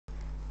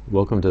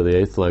Welcome to the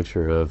 8th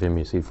lecture of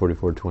MEC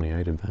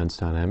 4428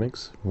 Advanced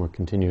Dynamics. We're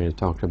continuing to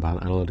talk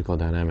about analytical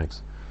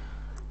dynamics.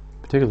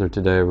 In particular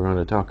today we're going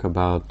to talk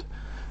about,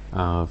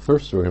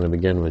 first we're going to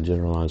begin with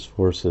generalized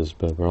forces,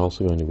 but we're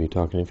also going to be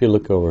talking, if you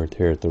look over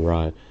here at the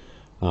right,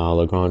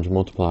 Lagrange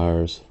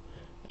multipliers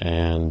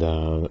and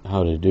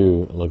how to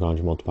do Lagrange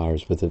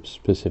multipliers with a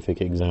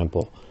specific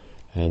example.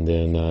 And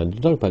then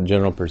to talk about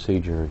general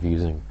procedure of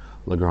using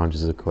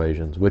Lagrange's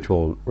equations, which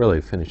will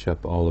really finish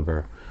up all of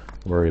our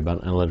worry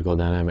about analytical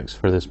dynamics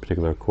for this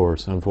particular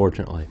course,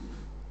 unfortunately.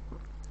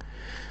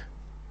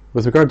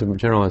 With regard to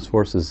generalized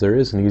forces, there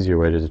is an easier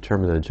way to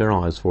determine the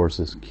generalized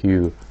forces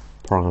Q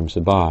prime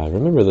sub I.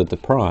 Remember that the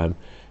prime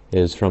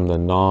is from the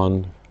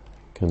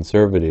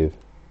non-conservative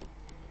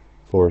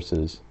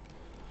forces.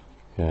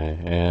 Okay,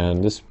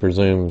 and this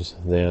presumes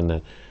then that,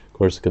 of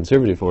course, the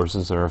conservative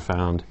forces are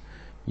found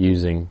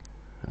using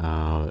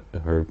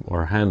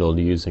or handled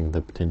using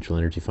the potential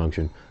energy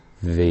function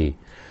V.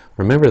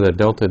 Remember that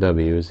delta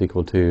W is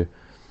equal to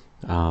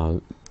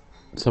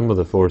some of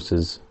the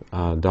forces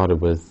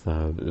dotted with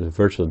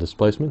virtual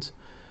displacements.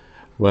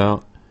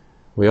 Well,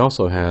 we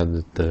also had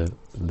that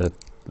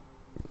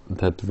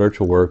the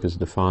virtual work is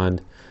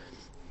defined,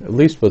 at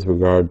least with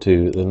regard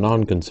to the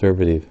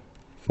non-conservative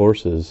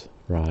forces,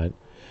 right,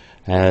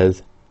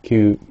 as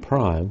Q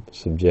prime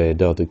sub J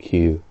delta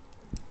Q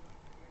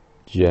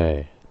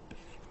J.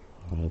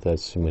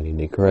 That's, we need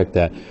to correct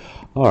that.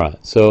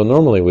 Alright, so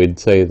normally we'd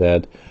say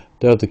that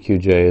delta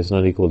Qj is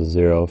not equal to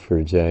 0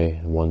 for j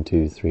 1,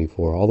 2, 3,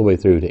 4, all the way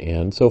through to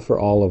n, so for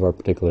all of our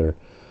particular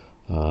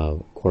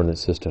coordinate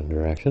system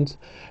directions,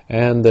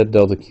 and that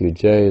delta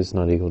Qj is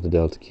not equal to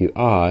delta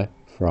Qi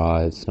for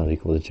I, it's not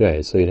equal to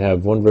j. So you'd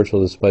have one virtual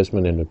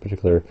displacement in a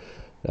particular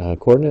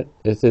coordinate.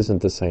 It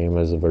isn't the same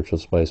as a virtual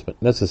displacement,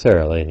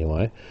 necessarily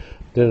anyway,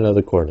 in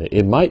another coordinate.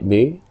 It might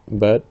be,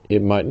 but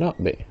it might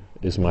not be,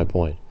 is my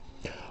point.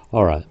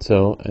 Alright,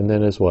 so, and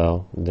then as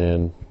well,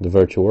 then the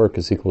virtual work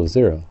is equal to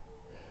 0.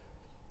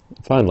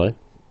 Finally,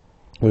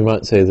 we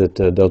might say that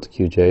delta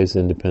Qj is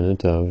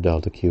independent of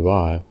delta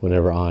Qi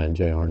whenever I and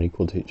j aren't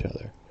equal to each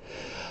other.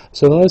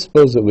 So now I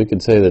suppose that we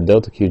could say that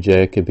delta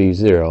Qj could be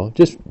 0,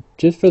 just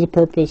for the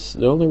purpose,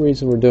 the only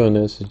reason we're doing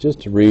this is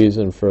just a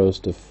reason for us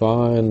to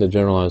find the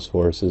generalized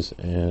forces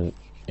in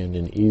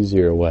an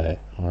easier way,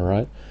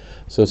 alright?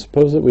 So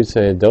suppose that we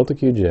say delta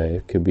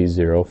Qj could be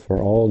 0 for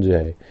all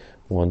j,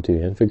 1, 2,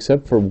 n,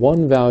 except for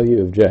one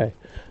value of j.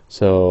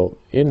 So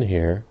in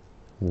here,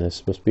 and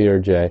this must be our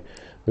j,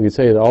 we could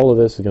say that all of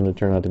this is going to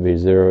turn out to be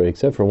 0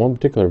 except for one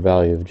particular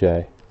value of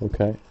j.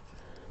 Okay?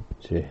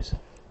 Jeez.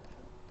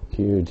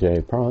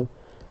 Qj prime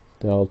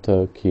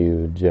delta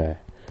Qj.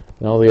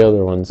 And all the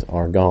other ones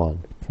are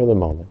gone for the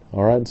moment.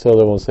 Alright? So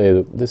then we'll say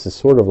that this is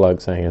sort of like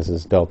saying this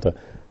is delta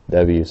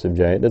W sub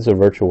j. That's a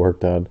virtual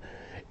work done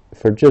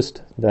for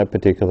just that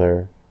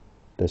particular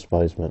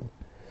displacement.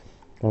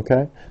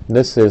 Okay?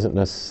 This isn't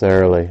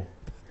necessarily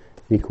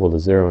equal to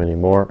 0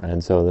 anymore,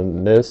 and so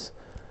then this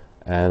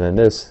and then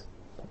this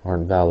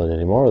aren't valid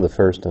anymore. The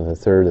first and the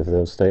third of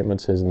those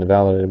statements isn't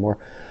valid anymore,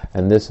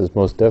 and this is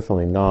most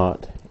definitely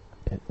not,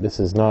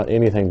 this is not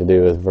anything to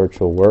do with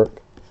virtual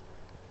work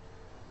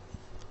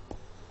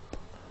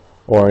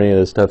or any of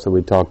the steps that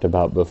we talked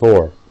about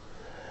before.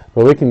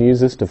 But we can use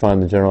this to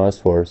find the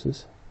generalized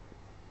forces.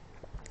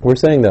 We're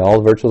saying that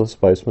all virtual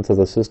displacements of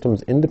the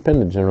system's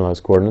independent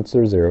generalized coordinates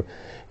are 0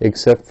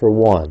 except for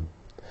one.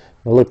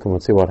 Now look and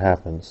we'll see what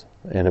happens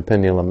in a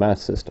pendulum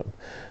mass system.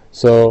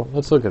 So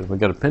let's look at it. We've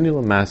got a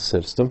pendulum mass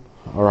system,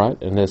 alright,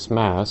 and this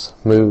mass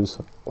moves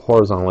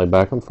horizontally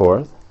back and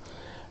forth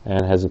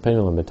and has a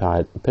pendulum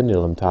tied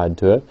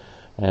to it,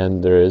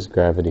 and there is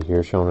gravity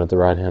here shown at the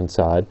right hand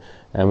side,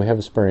 and we have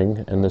a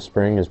spring, and the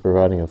spring is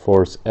providing a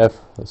force F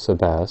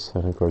sub s,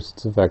 and of course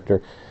it's a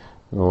vector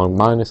along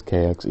minus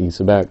kx e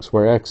sub x,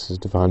 where x is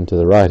defined to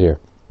the right here.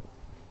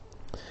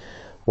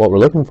 What we're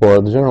looking for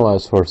are the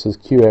generalized forces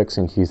qx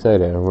and q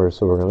theta, and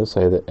so we're going to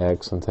say that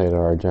x and theta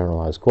are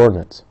generalized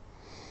coordinates.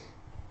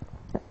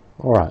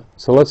 Alright,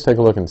 so let's take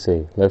a look and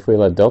see. If we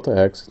let delta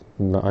x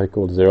not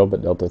equal to 0,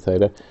 but delta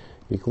theta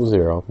equals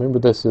 0, remember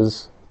this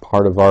is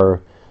part of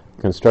our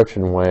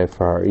construction way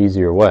for our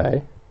easier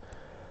way,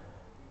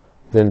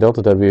 then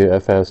delta w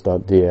fs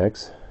dot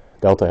dx,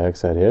 delta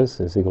x that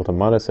is equal to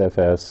minus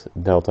fs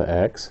delta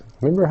x.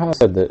 Remember how I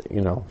said that, you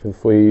know,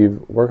 if we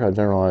work out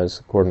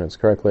generalized coordinates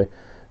correctly,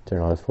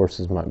 generalized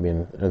forces might be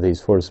in,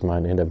 these forces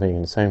might end up being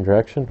in the same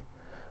direction?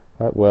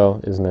 Right, well,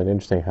 isn't that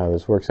interesting how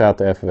this works out?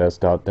 The f of s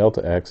dot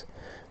delta x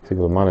is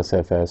equal to minus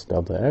fs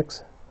delta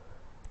x,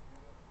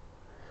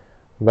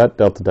 but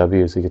delta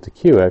w is equal to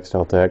qx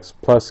delta x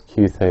plus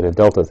q theta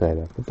delta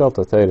theta. But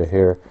delta theta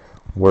here,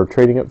 we're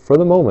treating it for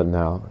the moment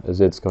now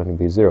as it's going to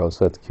be 0,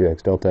 so that's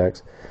qx delta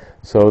x.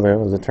 So then,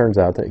 as it turns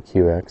out, that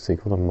qx is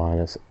equal to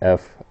minus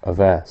f of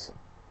s.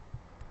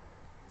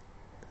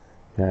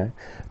 Okay.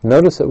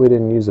 Notice that we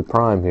didn't use a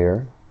prime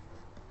here,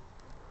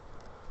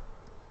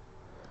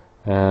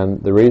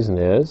 and the reason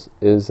is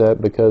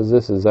that because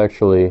this is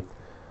actually,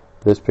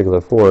 this particular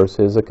force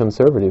is a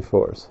conservative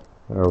force,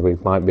 or we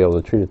might be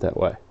able to treat it that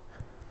way.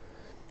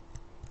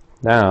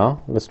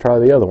 Now, let's try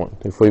the other one.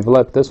 If we've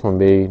let this one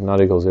be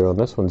not equal to 0 and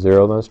this one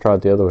 0, then let's try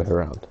it the other way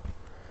around.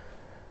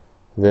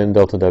 Then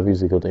delta W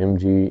is equal to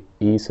mg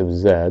e sub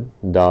z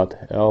dot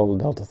L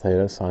delta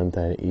theta sine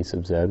theta e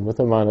sub z with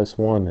a minus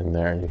 1 in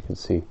there, and you can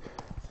see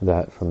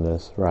that from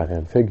this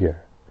right-hand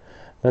figure.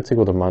 That's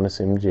equal to minus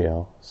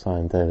mgl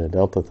sine theta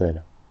delta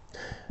theta.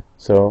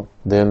 So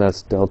then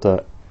that's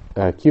delta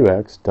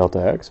qx delta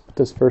x, but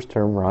this first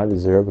term right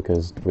is 0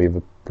 because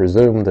we've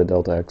presumed that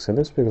delta x in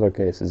this particular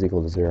case is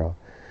equal to 0,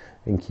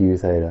 and q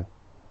theta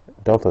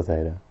delta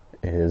theta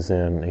is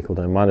then equal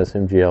to minus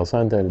mgl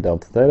sine theta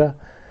delta theta,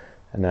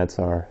 and that's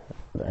our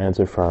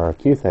answer for our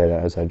q theta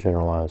as our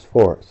generalized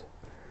force.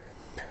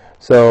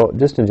 So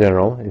just in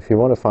general, if you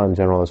want to find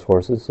generalized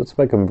forces,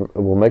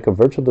 we'll make a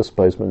virtual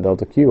displacement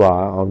delta qi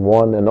on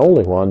one and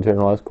only one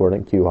generalized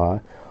coordinate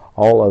qi.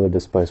 All other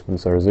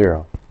displacements are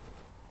 0.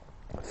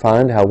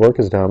 Find how work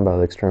is done by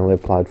the externally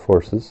applied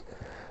forces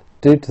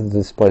due to the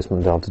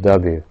displacement delta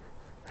w.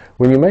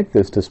 When you make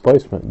this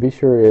displacement, be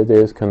sure it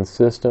is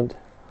consistent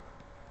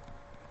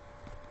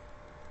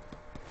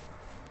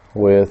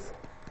with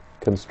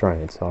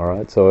constraints.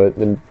 Alright, so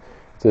it's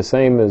the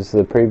same as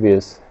the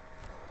previous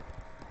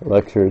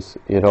lectures.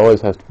 It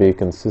always has to be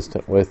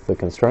consistent with the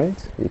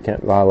constraints. You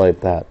can't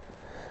violate that.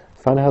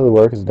 Find how the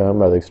work is done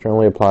by the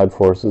externally applied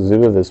forces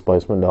due to the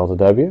displacement delta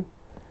w,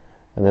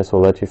 and this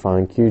will let you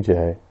find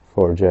qj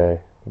for j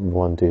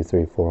 1, 2,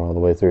 3, 4 all the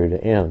way through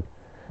to n.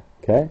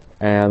 Okay,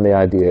 and the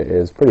idea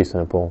is pretty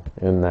simple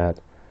in that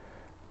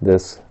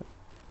this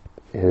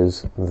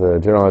is the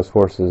generalized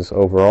forces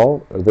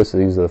overall, or these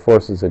are the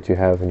forces that you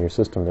have in your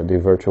system that do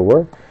virtual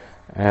work,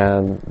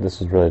 and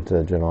this is related to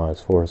the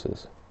generalized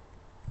forces.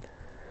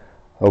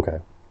 Okay,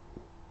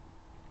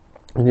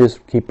 and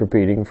just keep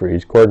repeating for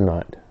each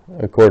coordinate,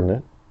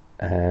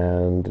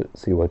 and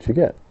see what you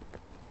get.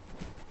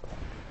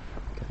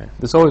 Okay.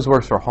 This always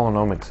works for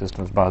holonomic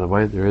systems, by the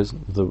way. There is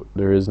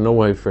no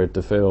way for it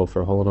to fail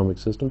for holonomic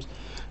systems.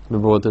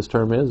 Remember what this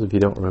term is? If you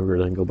don't remember,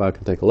 then go back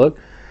and take a look.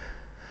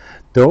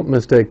 Don't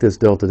mistake this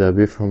delta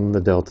W from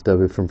the delta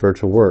W from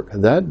virtual work.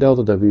 That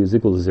delta W is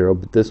equal to 0,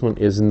 but this one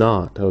is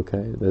not,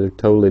 okay? They're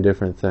totally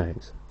different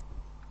things.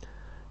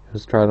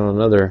 Let's try it on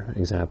another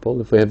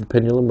example. If we have a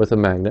pendulum with a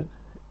magnet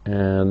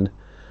and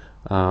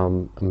a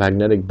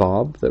magnetic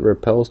bob that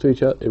repels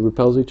each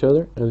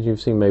other, as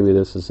you've seen, maybe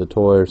this is a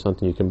toy or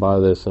something. You can buy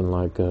this in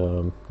like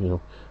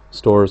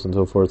stores and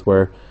so forth,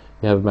 where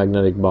you have a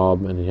magnetic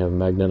bob and you have a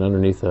magnet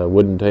underneath a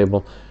wooden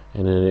table,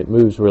 and then it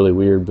moves really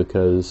weird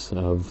because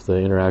of the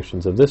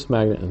interactions of this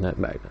magnet and that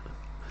magnet.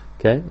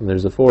 Okay, and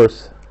there's a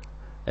force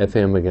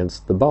Fm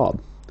against the bob.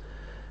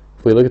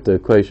 If we look at the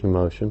equation of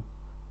motion,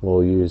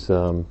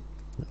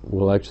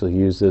 we'll actually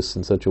use this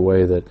in such a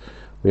way that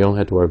we don't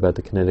have to worry about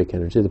the kinetic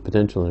energy. The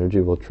potential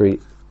energy we'll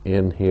treat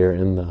in here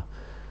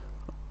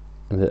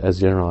as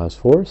generalized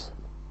force,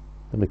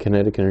 and the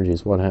kinetic energy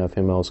is 1/2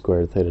 ml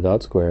squared theta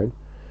dot squared.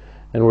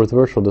 And with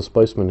virtual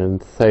displacement in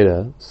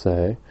theta,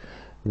 say,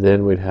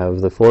 then we'd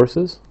have the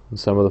forces, and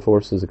some of the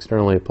forces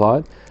externally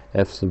applied,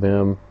 F sub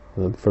m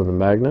from the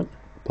magnet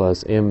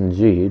plus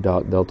mg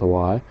dot delta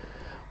y,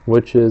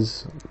 which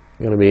is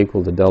going to be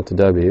equal to delta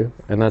w,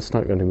 and that's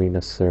not going to be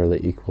necessarily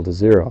equal to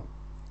 0.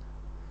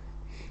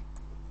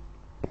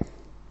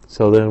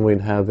 So then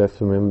we'd have F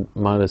sub m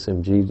minus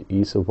mg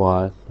e sub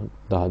y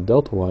dot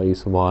delta y e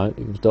sub y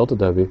equals delta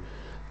w.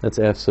 That's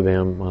F sub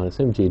m minus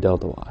mg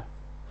delta y.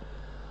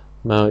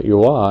 Now your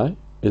y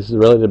is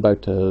related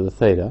back to the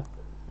theta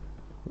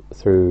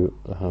through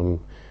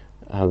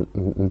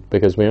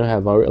because we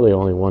have really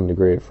only one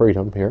degree of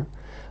freedom here.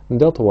 And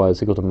delta y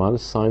is equal to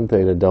minus sine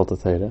theta delta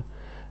theta,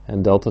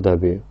 and delta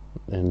w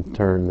in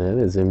turn then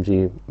is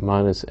mg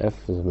minus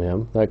f sub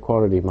m, that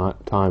quantity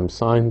times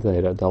sine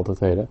theta delta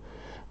theta,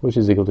 which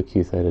is equal to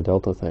q theta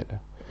delta theta.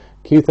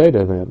 Q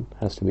theta then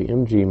has to be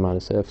mg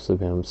minus f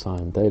sub m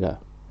sine theta.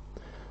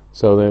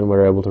 So then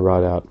we're able to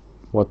write out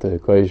what the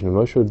equation of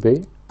motion would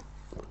be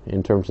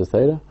in terms of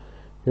theta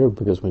here,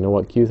 because we know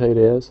what q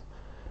theta is,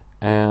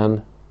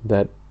 and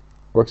that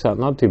works out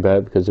not too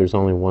bad because there's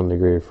only one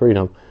degree of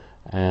freedom,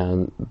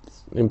 and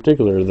in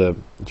particular the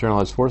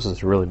generalized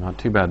forces are really not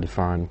too bad to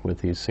find with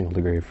these single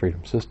degree of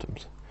freedom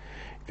systems.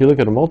 If you look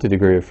at a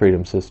multi-degree of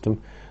freedom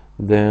system,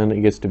 then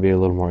it gets to be a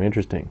little more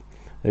interesting.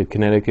 The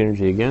kinetic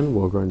energy, again,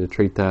 we're going to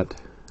treat that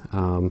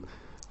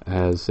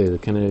as, say, the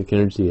kinetic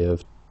energy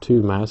of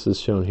two masses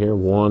shown here,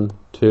 1,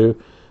 2,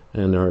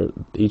 and they're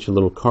each a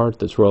little cart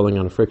that's rolling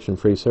on a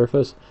friction-free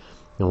surface.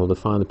 And we'll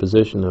define the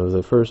position of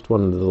the first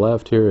one to the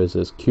left here as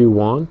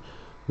Q1.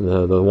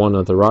 The one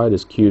at the right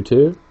is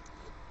Q2.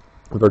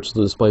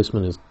 Virtual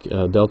displacement is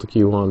delta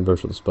Q1.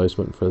 Virtual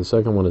displacement for the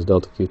second one is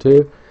delta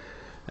Q2.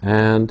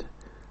 And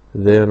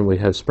then we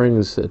have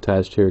springs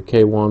attached here,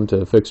 K1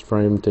 to a fixed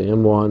frame to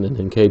M1, and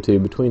then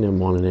K2 between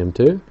M1 and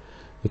M2.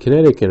 The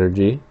kinetic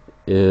energy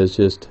is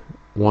just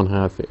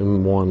 1/2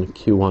 M1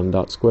 Q1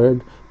 dot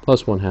squared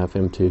plus 1/2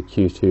 M2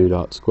 Q2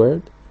 dot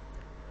squared.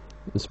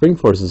 The spring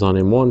forces on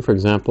M1, for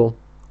example,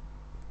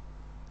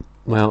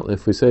 well,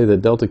 if we say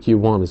that delta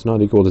Q1 is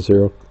not equal to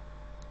 0,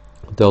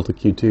 delta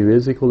Q2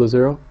 is equal to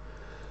 0,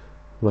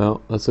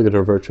 Well, let's look at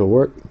our virtual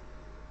work.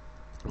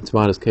 It's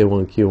minus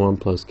K1 Q1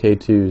 plus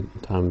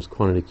K2 times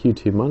quantity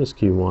Q2 minus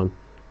Q1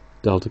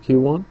 delta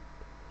Q1.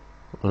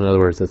 In other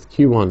words, that's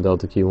Q1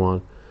 delta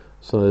Q1.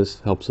 So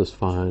this helps us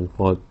find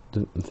what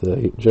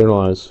the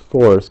generalized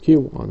force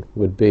Q1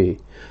 would be.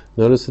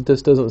 Notice that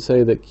this doesn't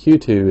say that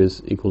Q2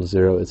 is equal to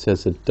 0. It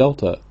says that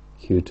delta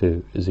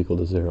Q2 is equal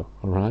to 0.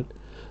 Alright?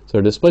 So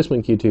our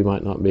displacement Q2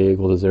 might not be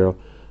equal to 0,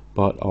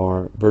 but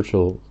our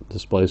virtual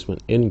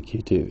displacement in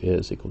Q2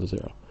 is equal to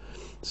 0.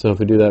 So if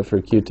we do that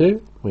for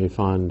Q2, we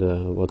find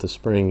what the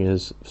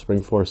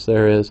spring force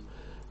there is,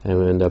 and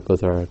we end up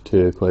with our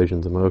two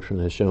equations of motion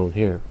as shown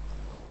here.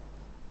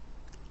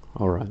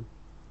 Alright.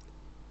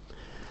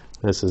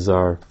 This is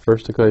our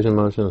first equation of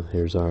motion.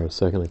 Here's our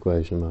second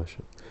equation of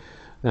motion.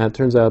 Now it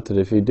turns out that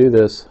if you do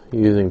this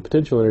using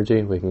potential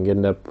energy, we can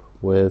end up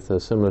with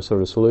a similar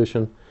sort of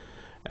solution.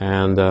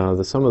 And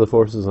the sum of the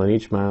forces on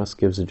each mass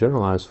gives a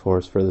generalized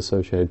force for the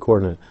associated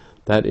coordinate.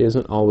 That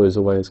isn't always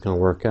the way it's going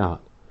to work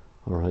out.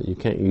 Alright, you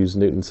can't use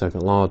Newton's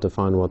second law to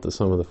find what the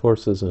sum of the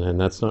forces, and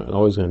that's not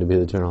always going to be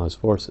the generalized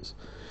forces.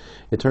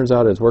 It turns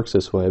out it works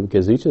this way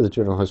because each of the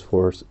generalized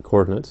force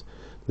coordinates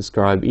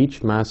describe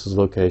each mass's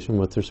location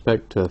with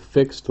respect to a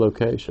fixed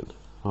location.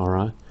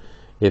 Alright,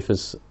 if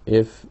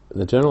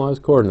the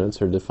generalized coordinates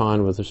are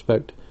defined with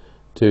respect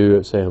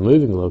to, say, a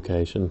moving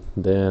location,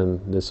 then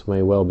this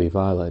may well be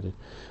violated.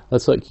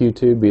 Let's let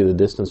Q2 be the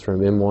distance from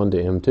M1 to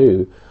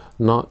M2,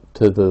 not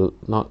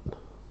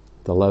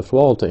the left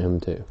wall to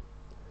M2.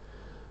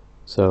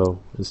 So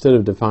instead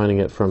of defining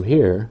it from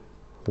here,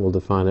 we'll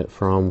define it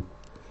from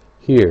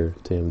here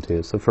to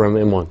M2. So from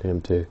M1 to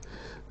M2.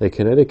 The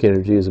kinetic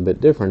energy is a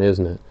bit different,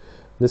 isn't it?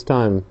 This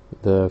time,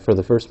 for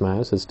the first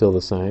mass, it's still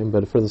the same,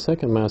 but for the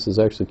second mass, it's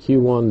actually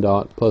Q1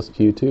 dot plus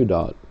Q2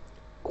 dot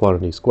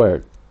quantity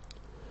squared.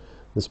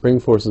 The spring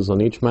forces on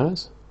each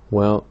mass,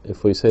 well,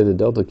 if we say that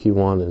delta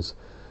Q1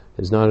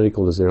 is not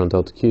equal to 0 and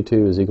delta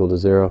Q2 is equal to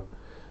 0,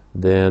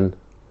 then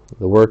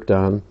the work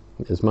done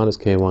is minus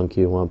K1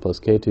 Q1 plus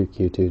K2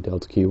 Q2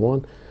 delta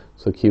Q1.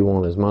 So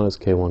Q1 is minus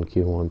K1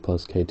 Q1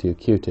 plus K2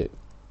 Q2.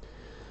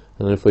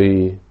 And if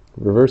we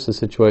reverse the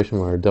situation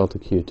where delta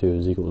Q2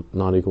 is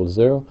not equal to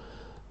 0,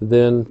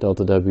 then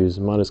delta W is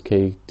minus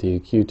K2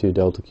 Q2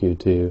 delta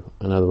Q2.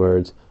 In other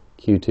words,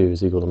 Q2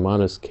 is equal to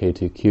minus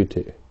K2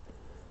 Q2.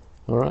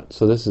 Alright,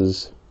 so this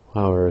is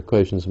how our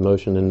equations of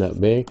motion end up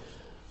being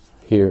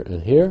here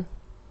and here.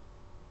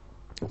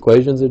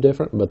 Equations are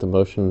different, but the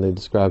motion they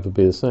describe would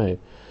be the same.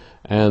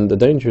 And the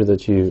danger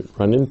that you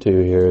run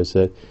into here is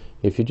that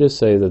if you just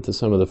say that the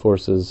sum of the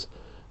forces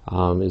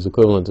is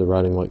equivalent to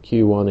writing what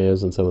Q1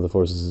 is and sum of the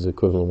forces is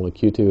equivalent to what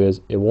Q2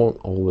 is, it won't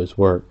always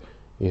work.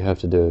 You have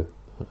to do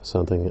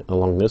something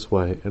along this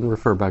way and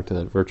refer back to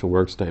that virtual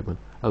work statement.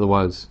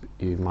 Otherwise,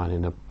 you might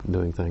end up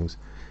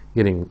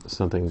getting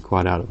something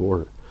quite out of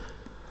order.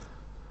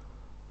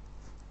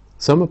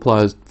 Some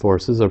applied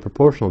forces are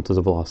proportional to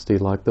the velocity,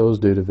 like those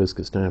due to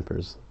viscous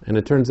dampers. And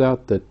it turns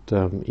out that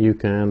you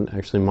can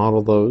actually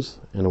model those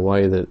in a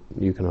way that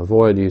you can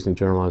avoid using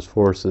generalized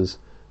forces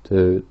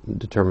to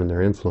determine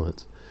their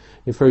influence.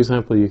 If, for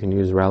example, you can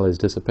use Rayleigh's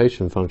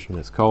dissipation function,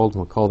 it's called,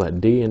 we'll call that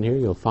D in here,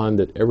 you'll find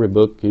that every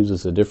book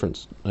uses a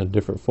different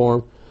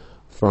form,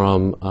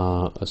 from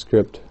a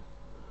script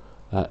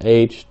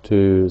H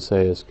to,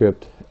 say, a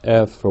script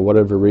F for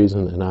whatever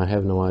reason, and I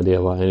have no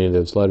idea why any of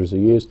those letters are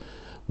used.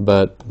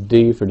 But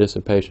D for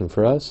dissipation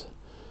for us,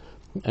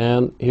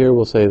 and here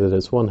we'll say that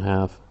it's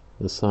 1/2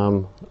 the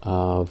sum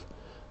of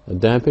a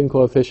damping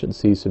coefficient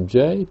C sub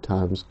j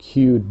times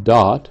Q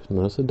dot,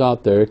 notice a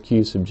dot there,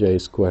 Q sub j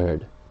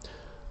squared.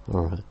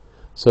 Alright,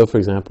 so for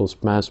example,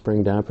 mass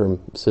spring damper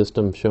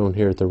system shown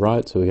here at the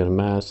right, so we got a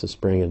mass, a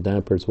spring, and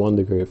damper. It's 1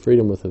 degree of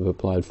freedom with an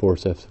applied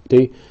force F sub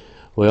t.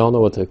 We all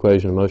know what the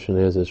equation of motion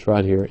is. It's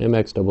right here,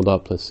 mx double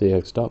dot plus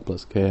cx dot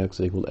plus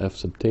kx equal to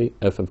F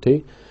of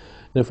t.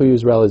 And if we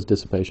use Rayleigh's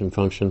dissipation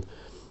function,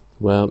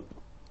 well,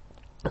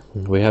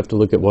 we have to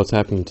look at what's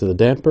happening to the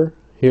damper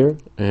here,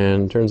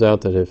 and it turns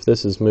out that if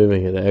this is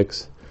moving at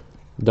x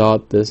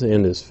dot, this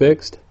end is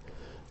fixed,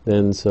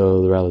 then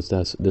so the Rayleigh's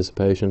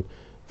dissipation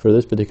for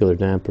this particular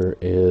damper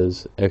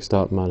is x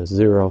dot minus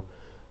 0,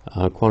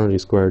 quantity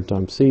squared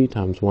times c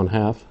times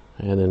 1/2,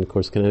 and then of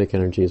course kinetic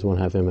energy is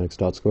 1/2 mx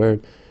dot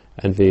squared,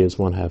 and v is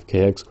 1/2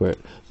 kx squared.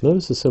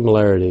 Notice the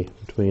similarity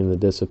between the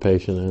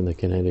dissipation and the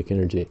kinetic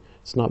energy.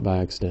 It's not by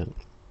accident.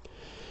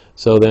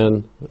 So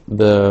then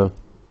the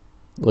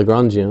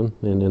Lagrangian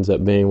then ends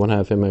up being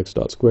 1/2 mx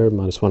dot squared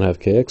minus 1/2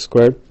 kx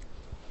squared.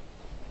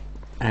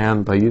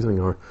 And by using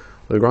our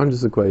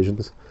Lagrange's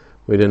equations,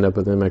 we'd end up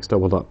with mx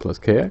double dot plus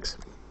kx.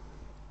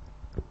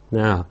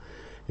 Now,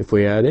 if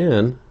we add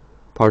in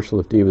partial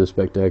of d with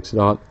respect to x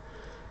dot,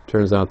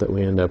 turns out that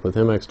we end up with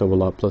mx double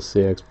dot plus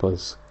cx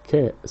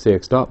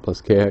dot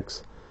plus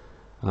kx.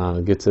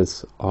 Gets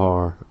us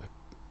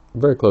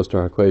very close to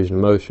our equation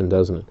of motion,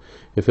 doesn't it?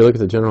 If you look at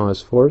the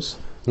generalized force,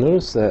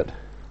 notice that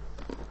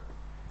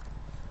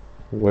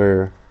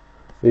we're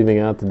leaving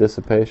out the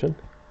dissipation.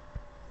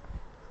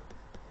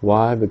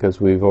 Why?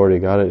 Because we've already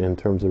got it in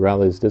terms of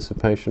Rayleigh's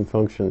dissipation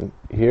function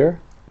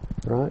here.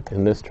 right,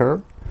 in this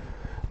term.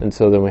 And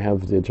so then we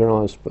have the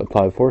generalized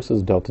applied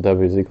forces, delta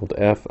W is equal to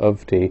F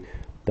of T,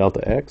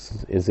 delta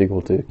X is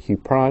equal to Q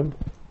prime,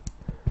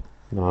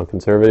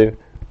 non-conservative,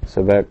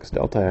 sub X,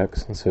 delta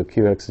X, and so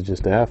Qx is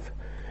just F,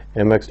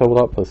 mx double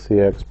dot plus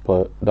Cx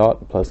plus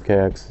dot plus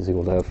Kx is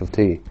equal to F of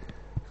T.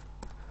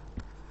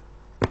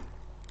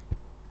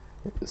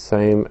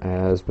 Same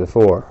as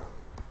before.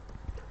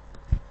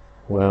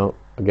 Well,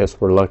 I guess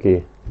we're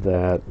lucky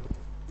that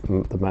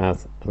the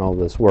math and all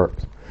this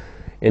works.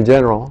 In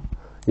general,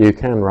 you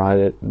can write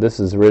it. This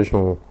is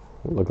original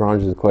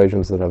Lagrangian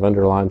equations that I've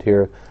underlined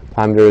here.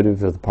 Time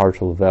derivative of the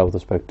partial of L with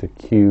respect to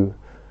Q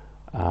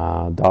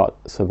dot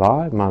sub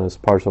I minus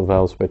partial of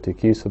L with respect to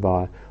Q sub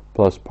I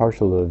plus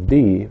partial of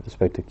D with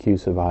respect to Q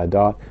sub I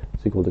dot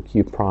is equal to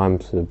Q prime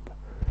sub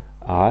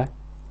I,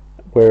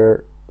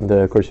 where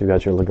of course you've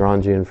got your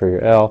Lagrangian for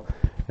your L,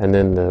 and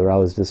then the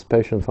Raleigh's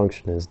dissipation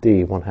function is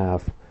D,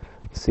 1/2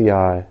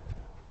 Ci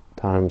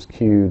times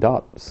Q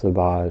dot sub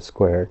I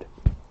squared,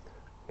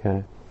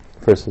 okay,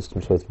 for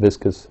systems with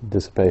viscous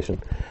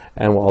dissipation.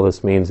 And what all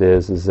this means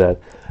is that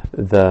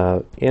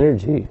the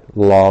energy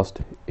lost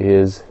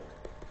is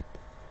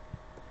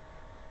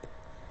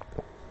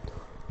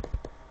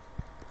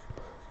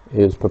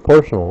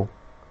proportional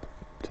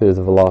to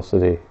the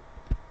velocity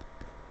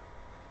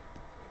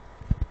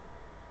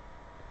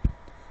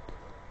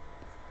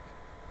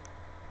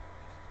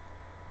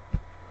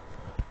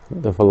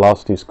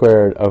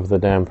squared of the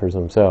dampers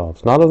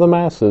themselves. Not of the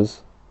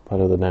masses,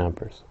 but of the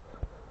dampers.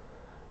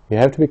 You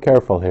have to be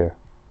careful here.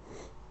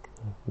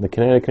 The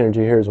kinetic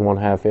energy here is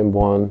 1/2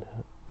 m1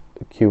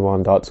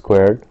 q1 dot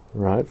squared,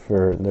 right?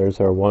 There's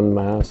our one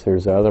mass,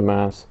 here's the other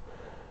mass.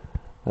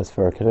 That's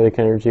for our kinetic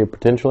energy.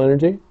 Potential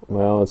energy,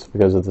 well, it's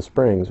because of the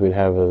springs. We'd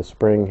have a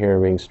spring here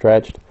being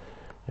stretched,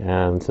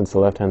 and since the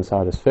left-hand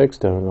side is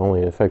fixed and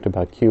only affected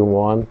by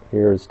Q1,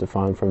 here it's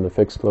defined from the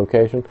fixed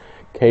location.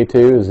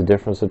 K2 is the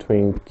difference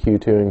between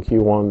Q2 and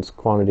Q1's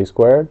quantity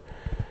squared.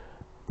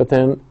 But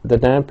then the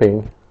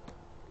damping,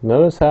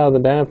 notice how the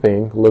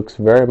damping looks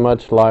very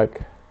much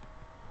like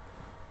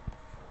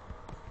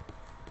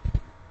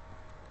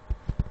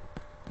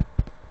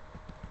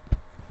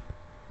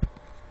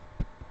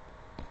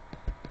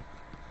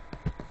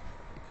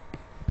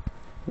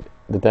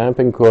the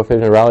damping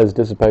coefficient, Raleigh's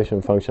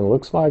dissipation function,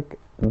 looks like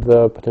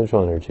the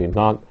potential energy,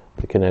 not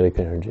the kinetic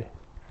energy.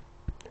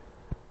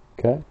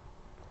 Okay?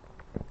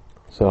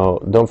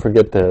 So don't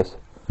forget this,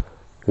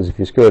 because if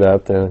you screw it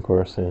up, then of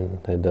course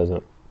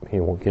he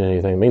won't get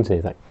anything that means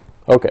anything.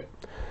 Okay.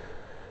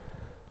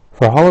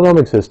 For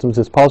holonomic systems,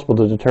 it's possible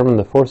to determine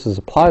the forces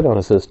applied on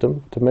a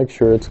system to make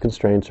sure its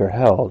constraints are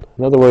held.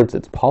 In other words,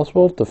 it's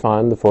possible to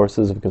find the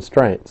forces of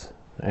constraints,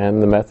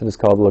 and the method is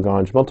called the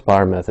Lagrange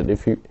multiplier method.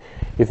 If you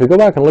go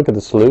back and look at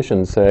the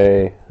solutions,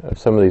 say, of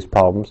some of these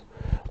problems,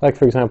 like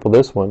for example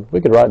this one, we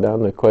could write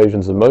down the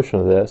equations of motion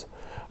of this,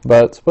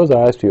 but suppose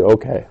I asked you,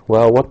 okay,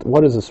 well,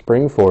 what is the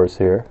spring force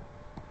here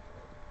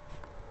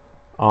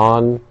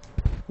on,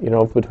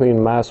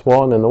 between mass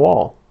 1 and the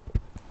wall?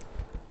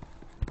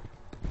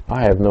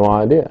 I have no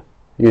idea.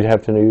 You'd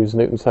have to use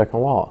Newton's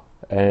second law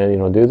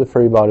and, do the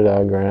free body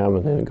diagram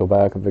and then go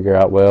back and figure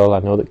out, well, I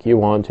know that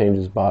Q1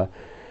 changes by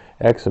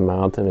X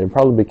amount, and it'd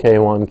probably be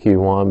K1,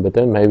 Q1, but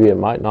then maybe it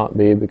might not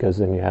be because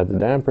then you have the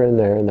damper in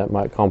there and that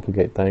might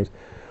complicate things,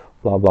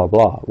 blah, blah,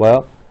 blah.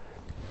 Well,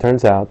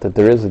 turns out that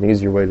there is an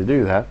easier way to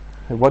do that.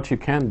 And what you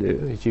can do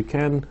is you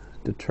can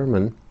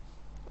determine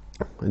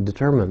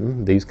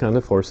these kind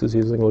of forces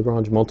using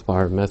Lagrange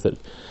multiplier method.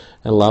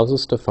 It allows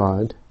us to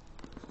find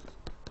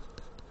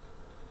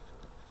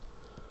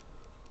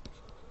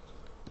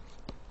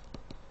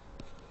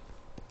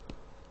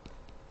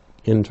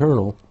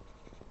internal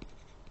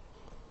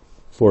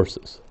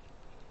forces.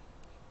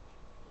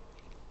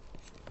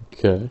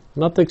 Okay,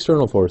 not the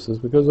external forces,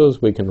 because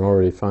those we can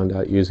already find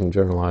out using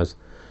generalized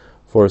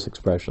force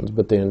expressions,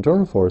 but the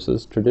internal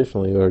forces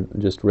traditionally are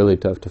just really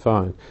tough to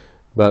find.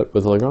 But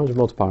with Lagrange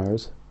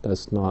multipliers,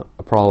 that's not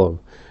a problem.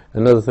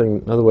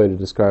 Another way to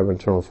describe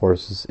internal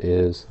forces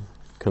is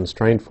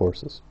constraint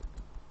forces.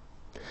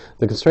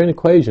 The constraint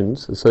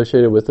equations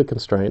associated with the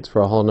constraints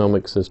for a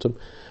holonomic system,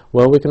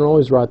 well, we can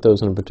always write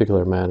those in a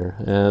particular manner,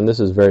 and this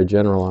is very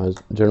general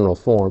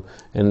form,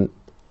 and in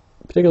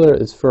particular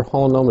it's for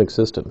holonomic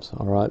systems,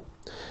 all right?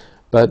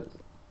 But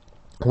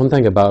one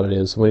thing about it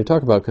is, when you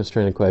talk about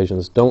constraint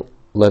equations, don't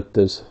let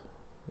this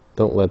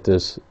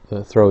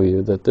throw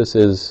you that this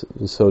is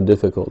so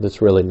difficult.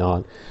 It's really not.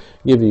 I'll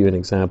give you an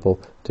example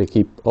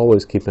to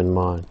always keep in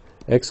mind.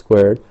 X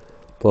squared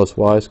plus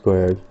y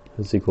squared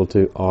is equal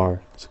to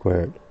r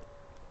squared.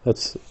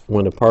 That's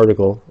when a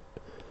particle,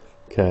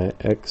 okay,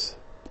 x,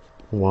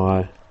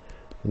 y,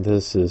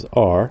 this is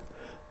r,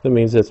 that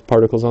means it's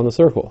particles on the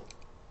circle.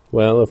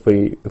 Well, if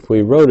we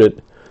wrote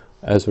it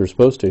as we're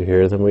supposed to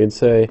here, then we'd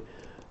say,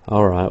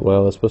 alright,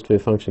 well, it's supposed to be a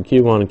function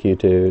q1 and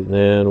q2,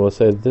 then we'll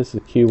say this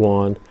is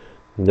q1,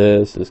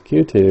 this is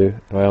q2,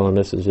 well, and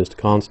this is just a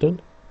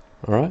constant,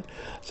 alright?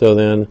 So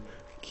then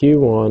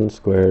q1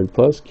 squared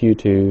plus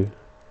q2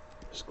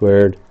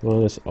 squared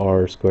minus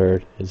r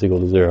squared is equal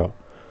to 0.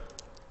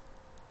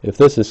 if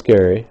this is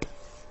scary,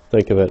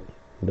 think of it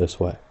this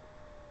way.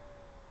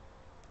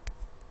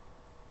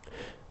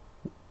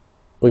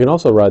 We can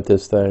also write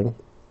this thing,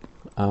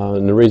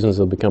 and the reasons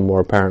will become more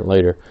apparent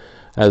later,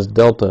 as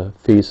delta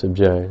phi sub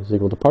j is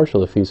equal to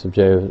partial of phi sub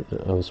j with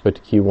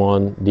respect to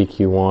q1,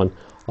 dq1,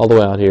 all the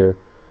way out here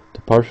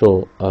to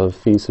partial of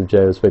phi sub j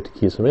with respect to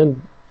q sub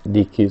n,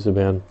 dq sub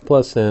n,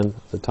 plus then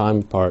the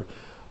time part,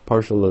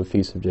 partial of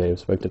phi sub j with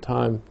respect to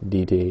time,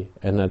 dt,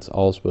 and that's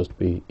all supposed to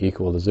be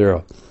equal to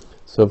 0.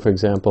 So for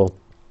example,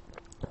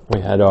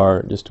 we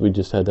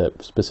just had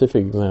that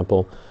specific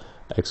example,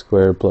 x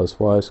squared plus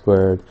y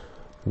squared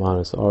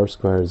minus r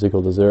squared is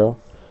equal to 0.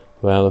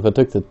 Well, if I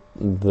took the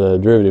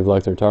derivative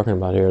like they're talking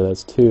about here,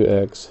 that's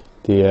 2x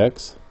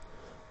dx.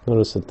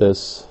 Notice that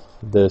this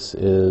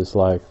is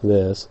like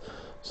this,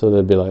 so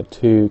that'd be like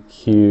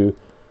 2q1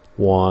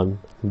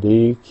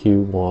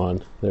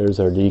 dq1. There's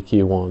our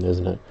dq1,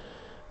 isn't it?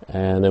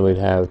 And then we'd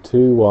have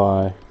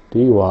 2y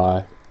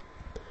dy,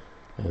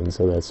 and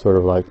so that's sort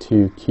of like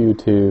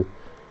 2q2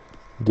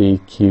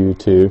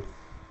 dq2.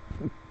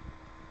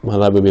 Well,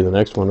 that would be the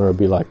next one, or it'd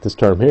be like this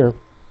term here.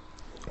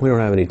 We don't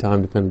have any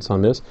time dependence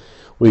on this.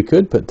 We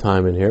could put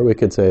time in here. We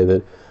could say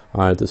that,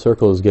 all right, the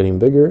circle is getting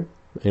bigger,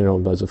 you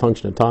know, as a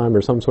function of time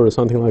or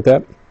something like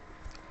that.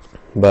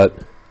 But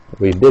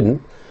we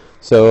didn't,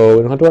 so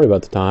we don't have to worry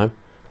about the time.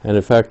 And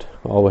in fact,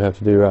 all we have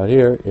to do right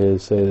here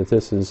is say that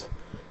this is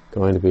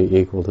going to be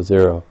equal to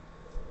 0.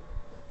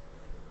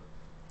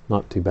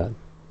 Not too bad.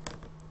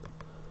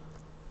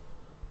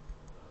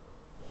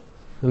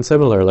 And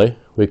similarly,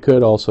 we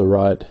could also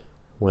write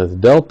with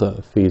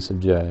delta phi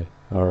sub j,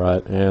 all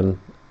right, and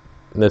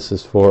this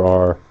is for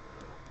our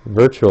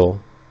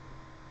virtual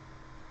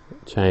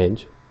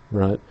change,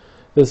 right?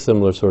 This is a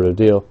similar sort of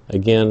deal.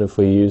 Again, if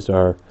we used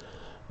our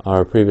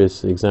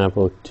previous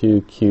example,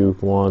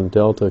 2q1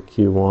 delta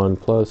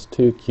q1 plus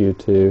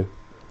 2q2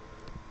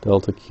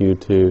 delta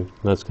q2,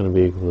 that's going to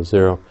be equal to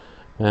 0.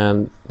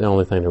 And the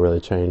only thing that really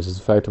changed is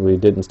the fact that we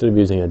did, instead of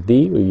using a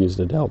d, we used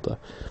a delta.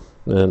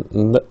 And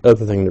the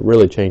other thing that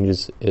really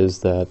changes is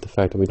that the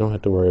fact that we don't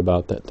have to worry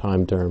about that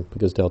time term,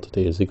 because delta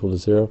t is equal to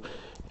 0,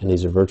 and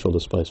these are virtual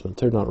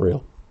displacements. They're not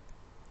real.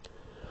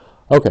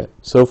 Okay,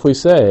 so if we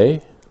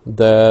say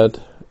that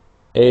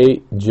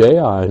a ji,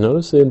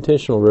 notice the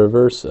intentional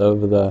reverse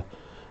of the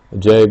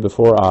j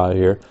before I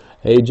here,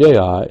 a ji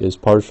is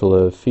partial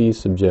of phi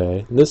sub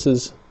j. This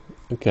is,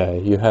 okay,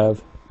 you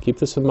have, keep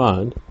this in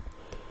mind,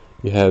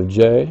 you have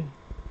j,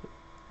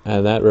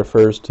 and that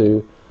refers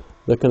to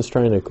the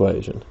constraint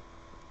equation.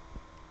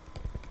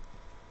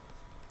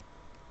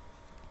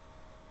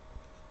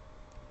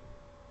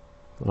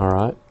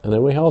 Alright, and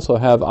then we also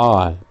have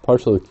I,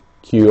 partial of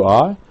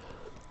qi,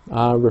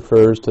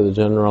 refers to the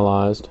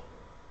generalized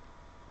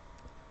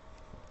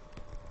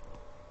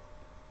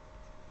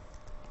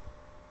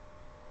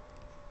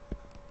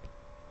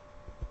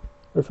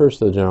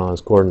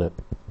coordinate.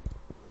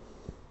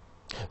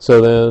 So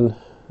then,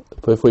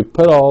 if we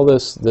put all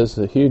this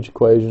huge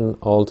equation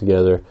all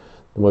together,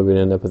 then we would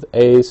end up with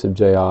a sub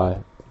ji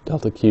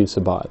delta q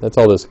sub I. That's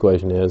all this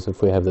equation is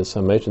if we have this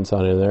summation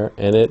sign in there,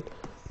 and it,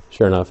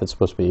 sure enough, it's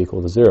supposed to be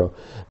equal to 0.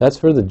 That's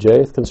for the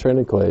jth constraint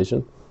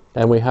equation,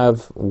 and we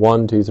have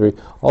 1, 2, 3,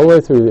 all the way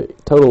through the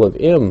total of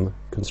m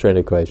constraint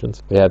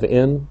equations. We have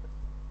n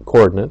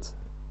coordinates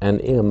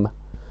and m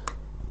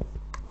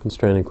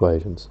constraint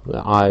equations.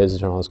 I is the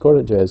generalized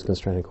coordinate, j is the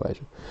constraint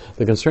equation.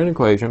 The constraint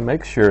equation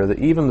makes sure that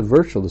even the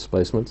virtual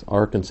displacements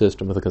are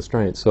consistent with the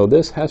constraints. So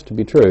this has to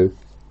be true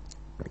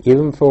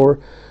even for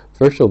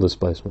virtual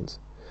displacements.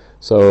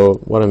 So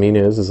what I mean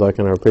is like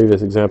in our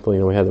previous example, you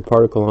know, we had the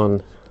particle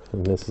on,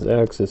 and this is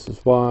x, this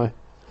is y,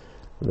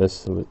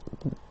 this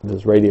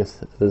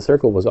radius of the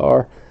circle was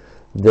r,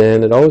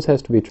 then it always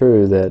has to be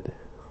true that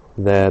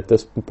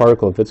this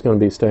particle, if it's going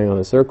to be staying on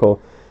a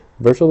circle,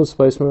 virtual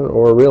displacement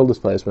or real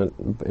displacement,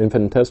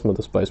 infinitesimal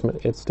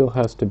displacement, it still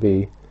has to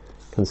be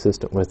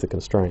consistent with the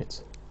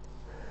constraints.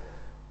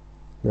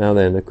 Now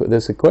then,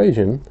 this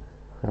equation,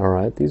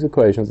 alright, these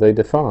equations, they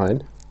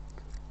define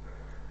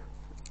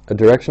a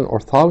direction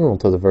orthogonal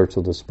to the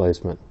virtual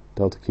displacement,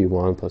 delta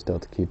q1 plus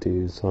delta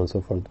q2, so on and so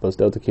forth, plus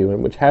delta qn,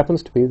 which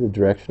happens to be the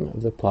direction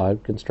of the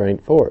applied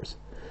constraint force.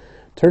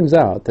 Turns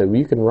out that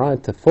you can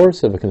write the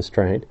force of a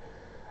constraint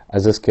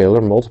as a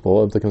scalar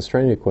multiple of the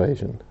constraint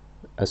equation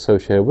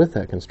associated with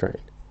that constraint.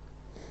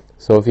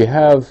 So if you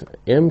have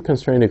m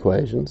constraint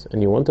equations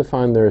and you want to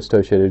find their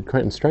associated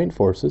constraint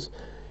forces,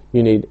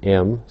 you need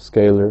m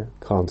scalar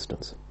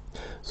constants.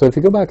 So if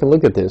you go back and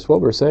look at this,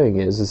 what we're saying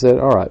is that,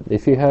 alright,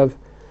 if you have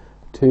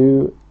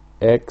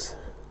 2x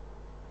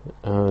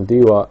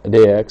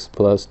dx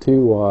plus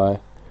 2y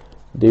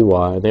dy,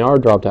 and they are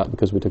dropped out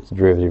because we took the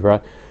derivative,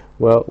 right?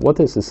 Well, what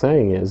this is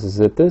saying is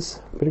that this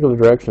particular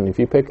direction, if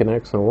you pick an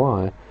x and a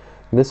y,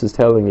 and this is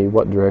telling you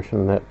what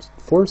direction that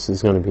force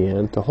is going to be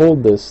in to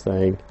hold this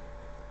thing,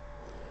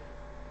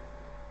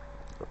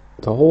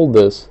 to hold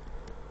this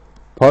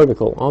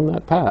particle on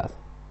that path.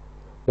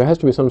 There has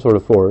to be some sort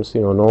of force,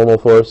 you know, a normal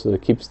force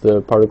that keeps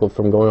the particle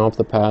from going off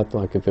the path,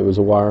 like if it was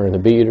a wire and a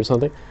bead or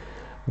something.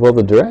 Well,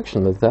 the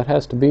direction that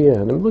has to be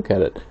in, and look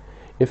at it.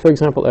 If, for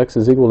example, x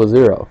is equal to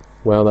 0,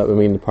 well, that would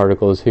mean the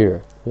particle is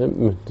here.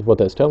 What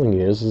that's telling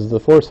you is the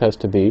force has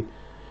to be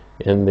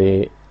in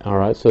the,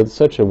 alright, so it's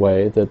such a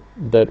way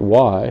that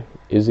y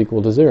is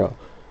equal to 0,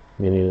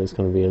 meaning it's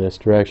going to be in this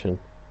direction.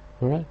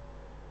 Alright?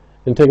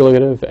 And take a look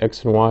at it if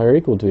x and y are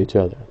equal to each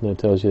other. That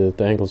tells you that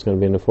the angle is going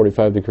to be in the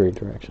 45-degree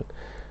direction.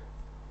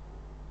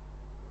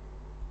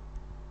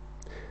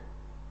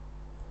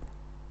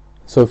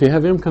 So if you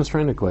have m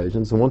constraint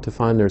equations and want to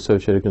find their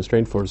associated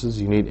constraint forces,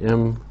 you need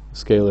m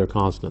scalar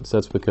constants.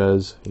 That's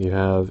because you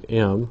have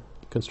m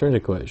constraint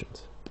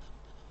equations.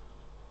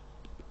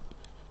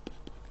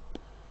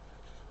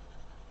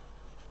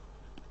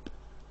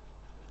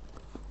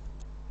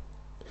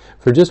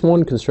 For just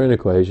one constraint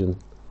equation,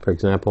 for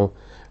example,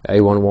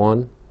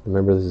 a11,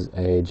 remember this is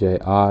a, j,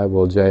 I,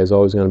 well j is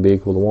always going to be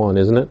equal to 1,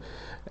 isn't it?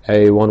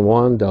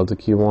 a11 delta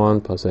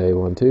q1 plus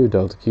a12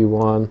 delta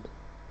q1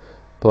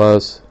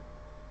 plus,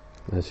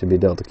 that should be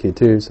delta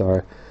q2,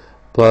 sorry,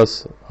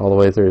 plus all the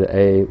way through to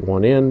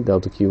a1n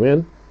delta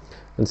qn.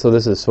 And so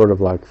this is sort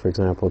of like, for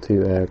example,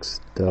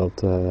 2x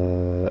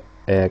delta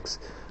x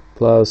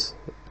plus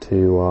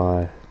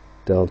 2y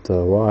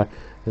delta y.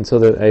 And so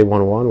that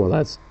a11, well,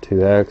 that's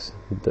 2x,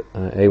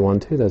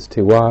 a12, that's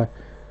 2y,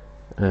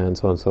 and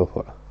so on and so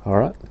forth. All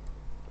right?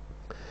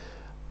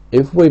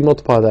 If we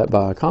multiply that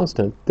by a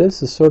constant,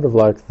 this is sort of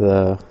like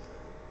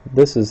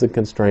this is the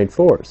constraint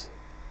force.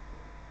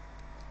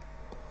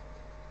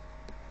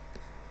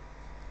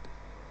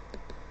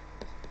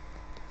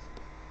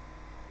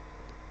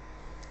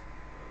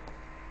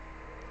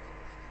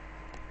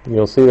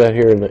 You'll see that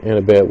here in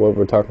a bit, what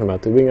we're talking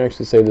about. We can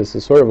actually say this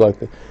is sort of like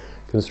the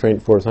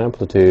constraint force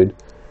amplitude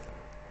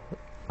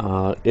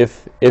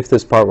if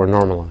this part were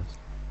normalized.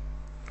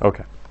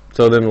 Okay,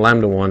 so then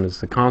lambda 1 is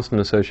the constant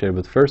associated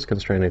with the first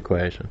constraint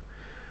equation.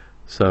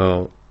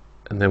 So,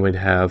 and then we'd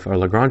have our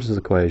Lagrange's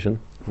equation,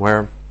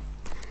 where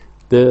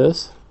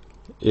this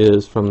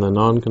is from the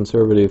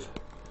non-conservative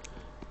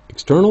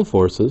external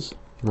forces,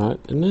 right?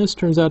 And this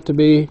turns out to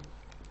be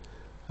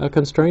a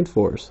constraint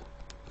force.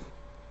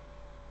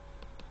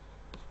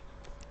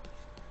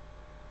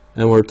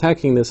 And we're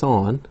tacking this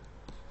on.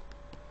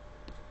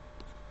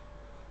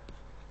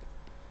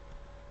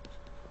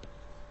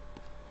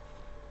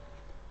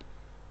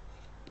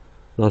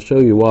 And I'll show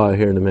you why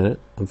here in a minute.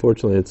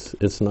 Unfortunately,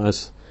 it's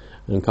nice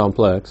and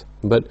complex,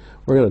 but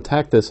we're going to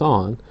tack this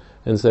on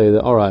and say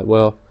that, all right,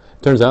 well,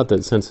 it turns out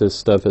that since this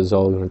stuff is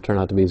all going to turn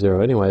out to be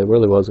 0 anyway, it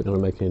really wasn't going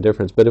to make any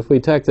difference. But if we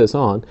tack this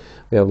on,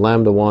 we have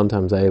lambda 1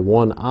 times a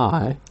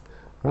 1i,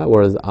 right,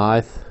 whereas the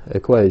ith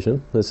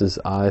equation, this is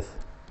ith,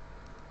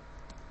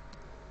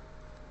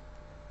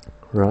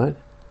 right,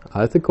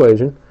 ith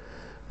equation,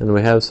 and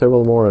we have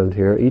several more in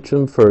here, each of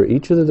them for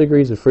each of the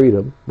degrees of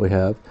freedom we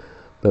have,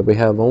 but we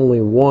have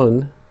only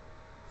one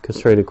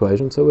constraint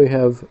equation, so we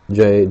have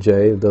j,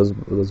 those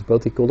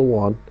both equal to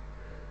 1,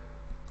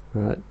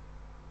 right,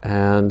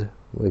 and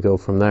we go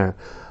from there.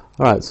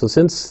 Alright, so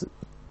since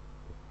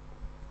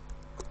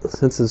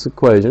this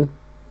equation,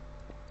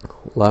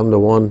 lambda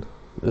 1,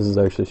 this is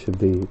actually should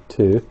be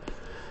 2,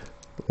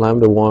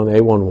 lambda 1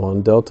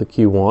 a11 delta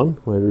q1,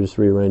 we're just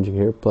rearranging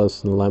here,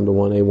 plus lambda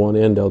 1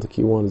 a1n delta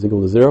q1 is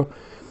equal to 0.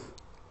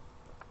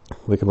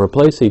 We can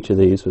replace each of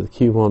these with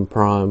q1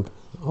 prime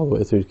all the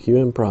way through to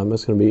qn prime.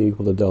 That's going to be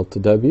equal to delta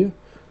w,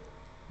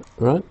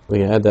 right? We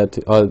can add that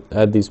to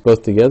add these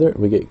both together.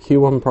 We get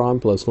q1 prime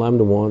plus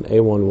lambda 1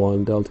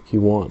 a11 delta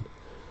q1.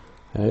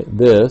 Okay,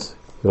 this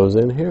goes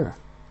in here.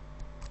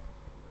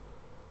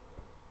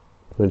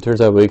 And it turns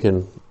out we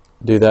can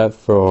do that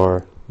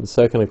for the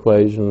second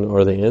equation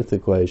or the nth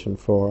equation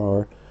for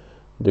our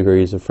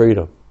degrees of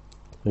freedom,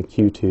 like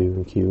q2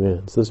 and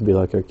qn. So this would be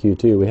like our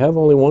q2. We have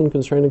only one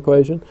constraint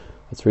equation.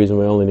 That's the reason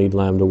we only need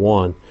lambda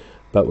 1.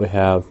 But we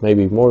have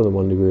maybe more than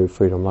one degree of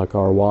freedom, like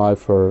our y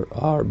for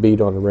our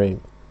bead on a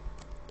ring.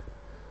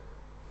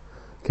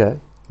 Okay,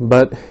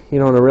 but you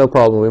know, in a real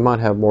problem, we might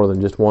have more than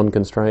just one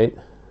constraint.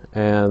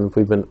 And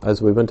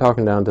as we've been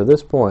talking down to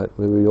this point,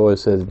 we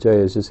always said that j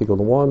is just equal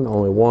to 1,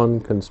 only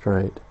one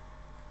constraint.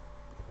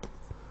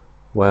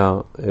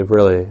 Well,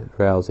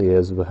 reality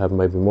is we have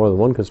maybe more than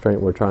one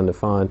constraint. We're trying to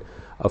find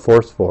a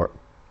force for it.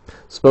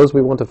 Suppose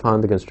we want to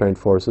find the constraint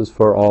forces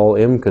for all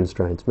m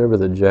constraints. Remember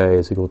that j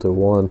is equal to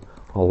 1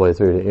 all the way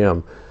through to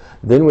m.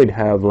 Then we'd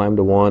have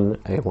lambda 1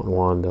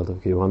 a11 delta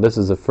q1. This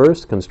is the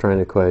first constraint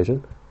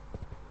equation.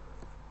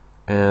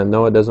 And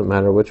no, it doesn't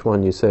matter which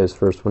one you say is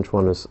first, which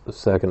one is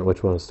second,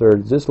 which one is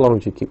third, just as long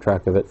as you keep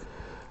track of it.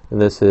 And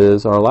this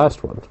is our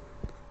last one.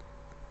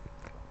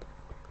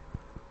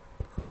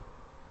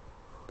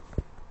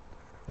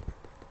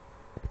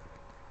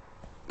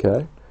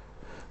 Okay.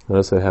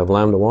 Notice we have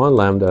lambda 1,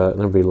 lambda, and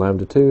it'll be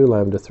lambda 2,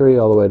 lambda 3,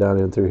 all the way down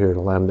in through here to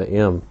lambda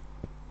m.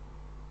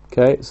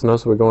 Okay, so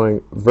notice we're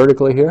going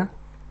vertically here,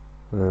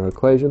 our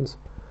equations,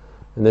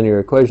 and then your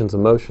equations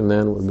of motion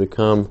then would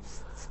become,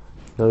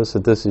 notice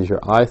that this is your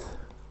ith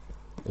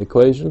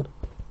equation,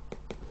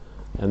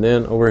 And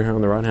then over here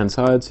on the right hand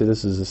side, see,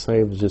 this is the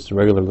same as just a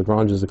regular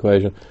Lagrange's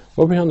equation.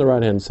 Over here on the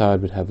right hand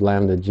side we'd have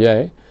lambda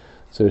j,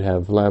 so we'd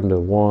have lambda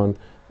 1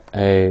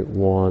 a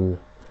 1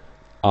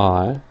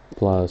 I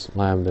plus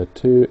lambda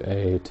 2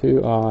 a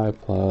 2 I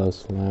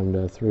plus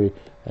lambda 3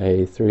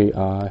 a 3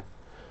 I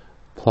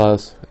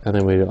plus, and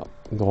then we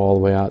go all the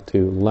way out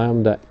to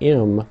lambda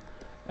m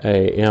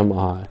a m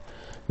I.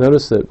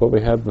 Notice that what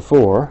we had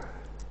before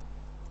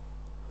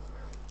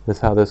is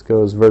how this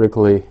goes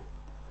vertically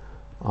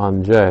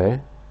on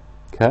j,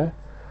 okay?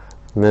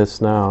 And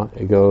this now,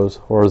 it goes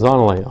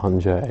horizontally on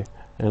j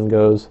and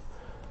goes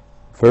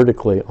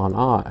vertically on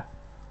I.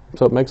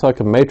 So it makes like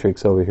a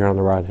matrix over here on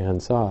the right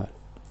hand side.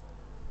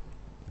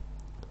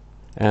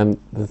 And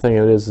the thing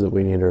of it is that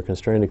we need our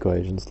constraint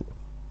equations,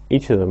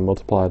 each of them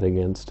multiplied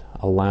against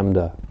a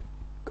lambda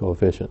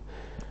coefficient.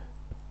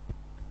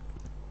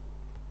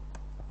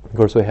 Of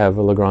course, we have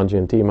a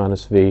Lagrangian t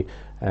minus v,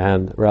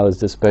 and Raleigh's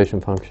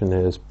dissipation function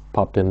is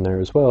popped in there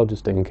as well,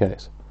 just in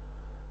case.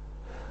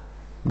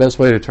 Best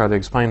way to try to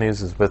explain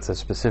these is with a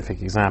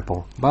specific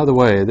example. By the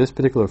way, this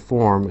particular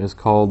form is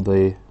called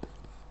the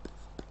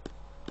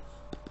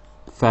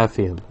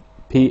Pfaffian,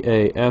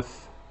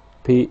 P-F-A-F-F-I-A-N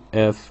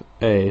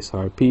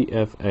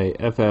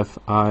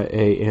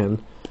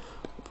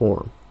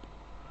form.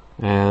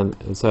 And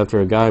it's after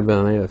a guy by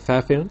the name of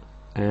Pfaffian,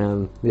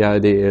 and the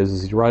idea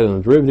is you write it in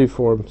the derivative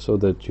form so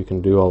that you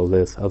can do all of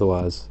this,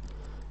 otherwise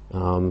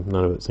none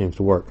of it seems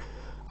to work.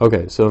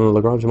 Okay, so in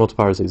the Lagrangian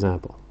multipliers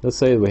example, let's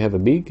say we have a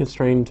bead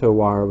constrained to a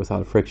wire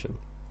without friction.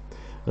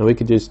 And we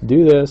could just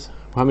do this.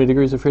 How many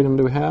degrees of freedom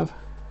do we have?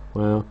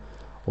 Well,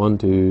 1,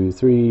 2,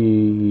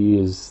 3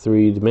 is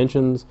 3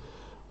 dimensions.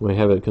 We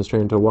have it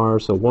constrained to a wire,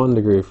 so 1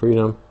 degree of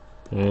freedom.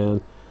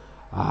 And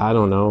I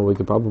don't know, we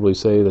could probably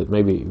say that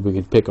maybe we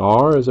could pick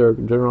r as our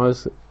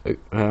generalized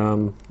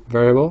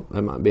variable.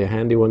 That might be a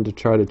handy one to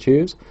try to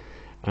choose.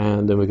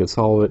 And then we could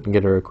solve it and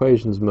get our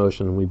equations in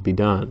motion, and we'd be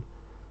done.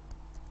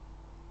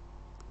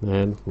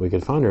 And we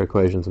could find our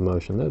equations in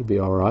motion. That'd be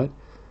all right.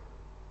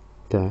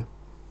 Okay.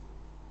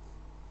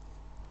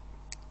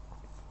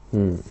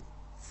 You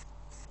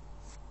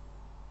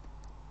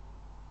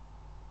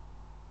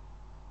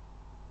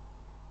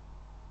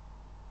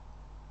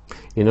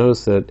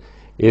notice that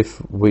if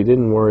we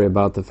didn't worry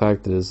about the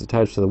fact that it's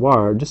attached to the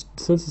wire, just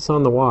since it's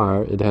on the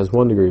wire, it has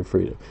 1 degree of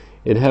freedom.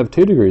 It'd have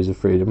 2 degrees of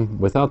freedom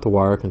without the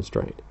wire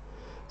constraint.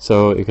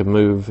 So it could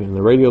move in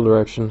the radial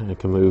direction, and it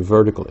can move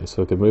vertically.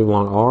 So it could move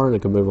along R, and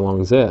it could move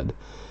along Z.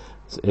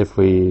 So if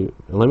we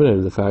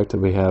eliminated the fact that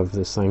we have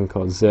this thing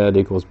called Z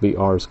equals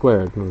BR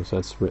squared, notice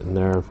that's written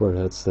there, where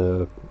that's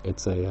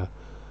it's a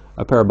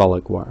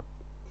parabolic wire,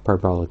 a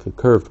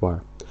curved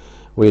wire.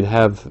 We'd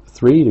have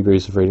 3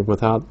 degrees of freedom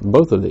without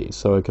both of these,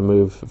 so it can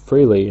move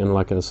freely in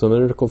like a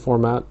cylindrical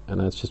format,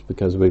 and that's just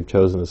because we've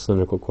chosen a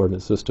cylindrical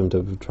coordinate system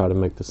to try to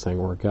make this thing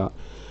work out.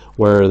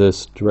 Where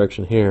this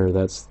direction here,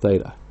 that's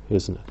theta,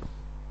 isn't it?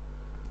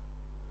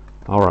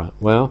 Alright,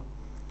 well,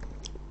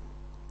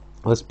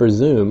 let's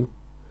presume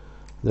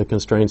that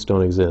constraints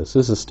don't exist.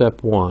 This is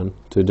step 1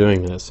 to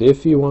doing this.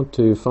 If you want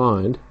to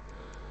find,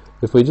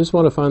 if we just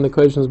want to find the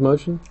equations of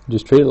motion,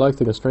 just treat it like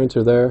the constraints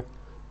are there,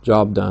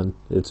 job done.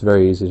 It's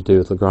very easy to do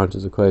with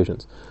Lagrange's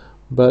equations.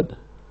 But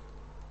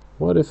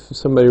what if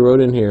somebody wrote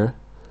in here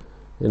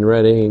in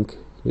red ink,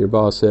 your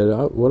boss said,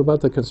 oh, what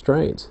about the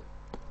constraints?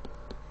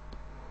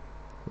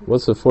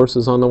 What's the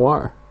forces on the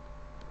wire?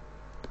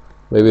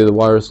 Maybe the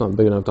wire is not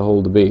big enough to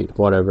hold the bead.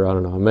 Whatever, I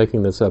don't know. I'm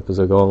making this up as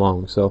I go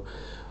along. So,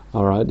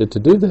 alright, to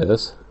do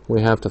this,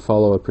 we have to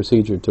follow a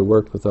procedure to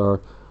work with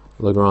our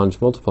Lagrange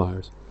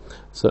multipliers.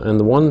 So, and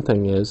the one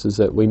thing is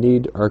that we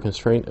need our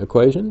constraint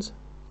equations,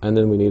 and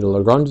then we need a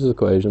Lagrange's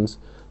equations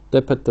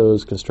that put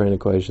those constraint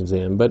equations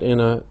in, but in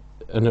a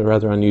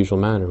rather unusual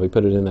manner. We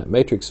put it in that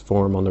matrix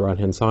form on the right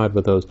hand side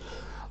with those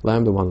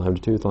lambda 1, lambda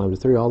 2, lambda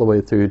 3, all the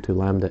way through to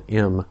lambda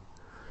m.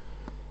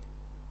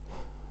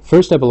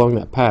 First step along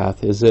that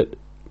path is that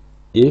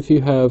if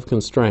you have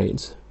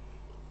constraints,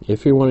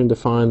 if you're wanting to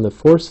find the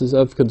forces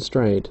of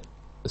constraint,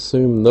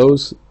 assume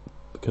those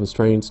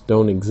constraints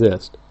don't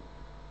exist.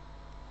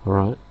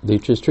 Alright? They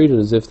just treat it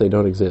as if they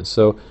don't exist.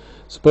 So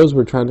suppose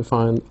we're trying to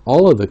find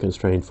all of the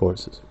constrained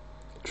forces.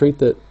 Treat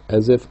that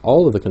as if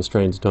all of the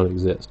constraints don't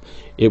exist.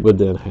 It would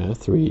then have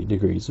 3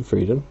 degrees of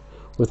freedom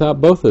without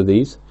both of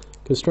these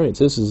constraints.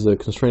 This is a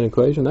constraint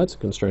equation, that's a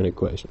constraint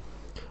equation.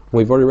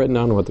 We've already written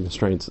down what the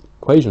constraints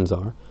equations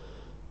are.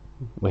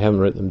 We haven't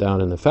written them down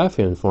in the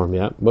Pfaffian form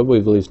yet, but we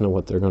at least know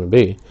what they're going to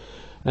be.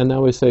 And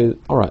now we say,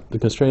 alright, the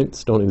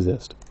constraints don't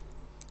exist.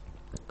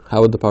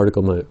 How would the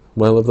particle move?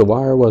 Well, if the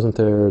wire wasn't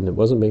there and it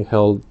wasn't being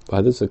held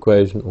by this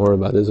equation or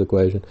by this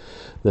equation,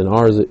 then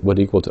R would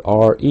equal to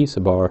R e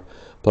sub R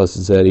plus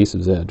Z e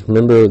sub Z.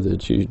 Remember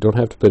that you don't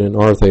have to put in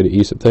R theta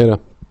e sub theta.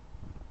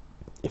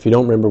 If you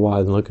don't remember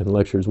why, then look in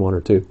lectures 1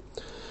 or 2.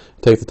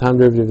 Take the time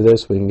derivative of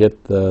this, we can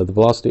get the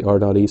velocity R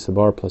dot e sub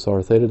R plus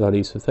R theta dot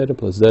e sub theta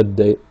plus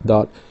Z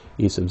dot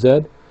e sub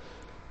Z.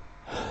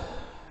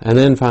 And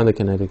then find the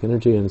kinetic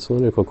energy in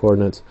cylindrical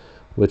coordinates,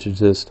 which is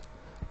just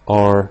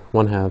R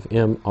 1/2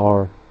 m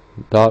R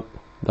dot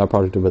dot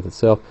product with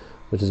itself,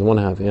 which is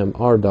 1/2 m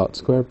r dot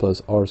squared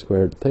plus r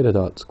squared theta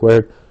dot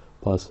squared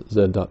plus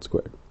z dot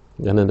squared.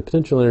 And then the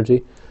potential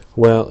energy,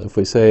 well, if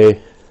we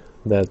say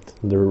that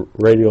the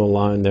radial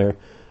line there,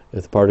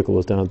 if the particle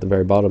was down at the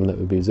very bottom, that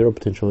would be 0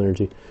 potential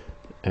energy,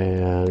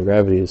 and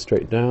gravity is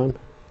straight down,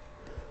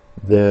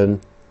 then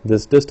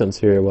this distance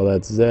here, well,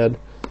 that's z,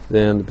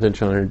 then the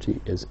potential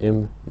energy is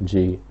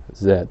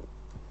mgz.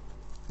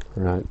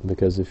 Right,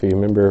 because if you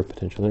remember,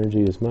 potential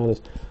energy is minus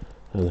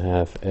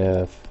 1/2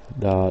 f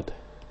dot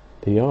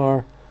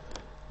dr,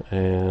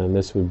 and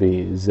this would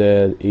be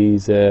z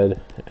ez,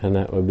 and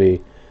that would be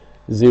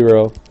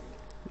 0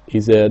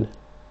 ez,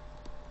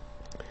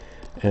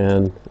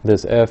 and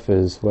this f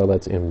is, well,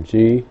 that's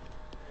mg,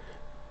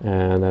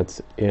 and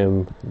that's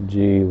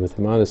mg with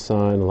a minus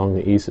sign along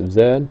the east of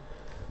z,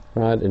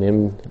 right,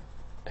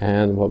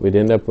 and what we'd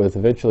end up with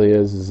eventually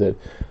is that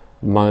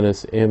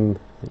minus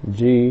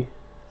mg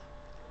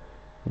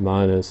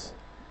minus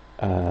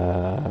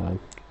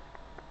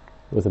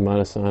with a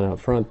minus sign out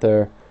front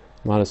there,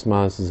 minus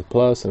minus is a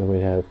plus, and we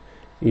have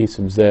e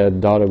sub z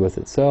dotted with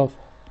itself,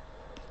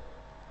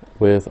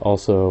 with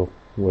also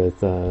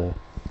with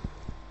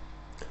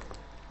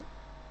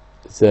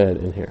z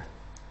in here.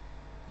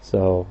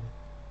 So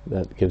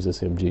that gives us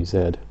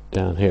mgz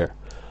down here.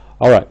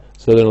 Alright,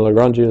 so then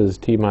Lagrangian is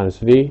t minus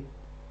v,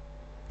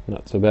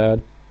 not so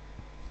bad,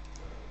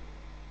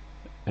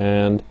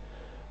 and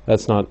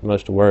that's not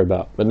much to worry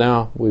about. But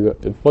now,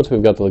 once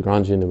we've got the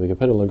Lagrangian, then we can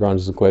put in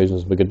Lagrange's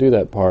equations, we could do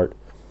that part.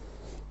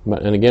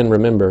 And again,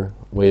 remember,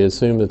 we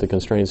assume that the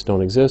constraints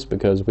don't exist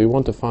because we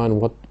want to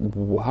find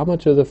how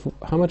much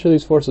of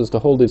these forces to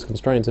hold these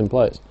constraints in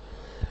place.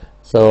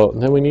 So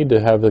then we need to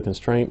have the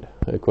constraint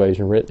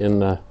equation written in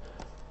the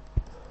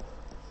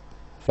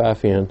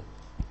Pfaffian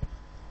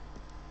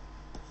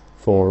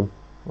form,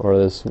 or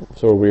this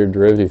sort of weird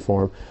derivative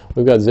form.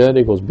 We've got z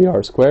equals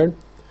br squared.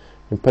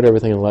 We put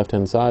everything on the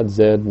left-hand side,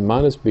 z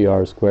minus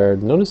br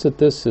squared. Notice that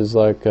this is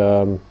like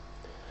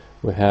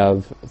we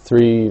have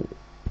three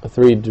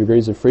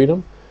degrees of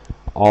freedom.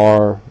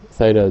 R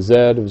theta z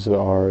is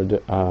our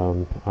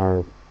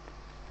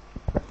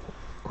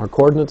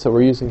coordinates that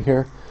we're using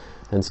here,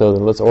 and so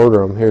then let's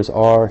order them. Here's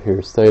r,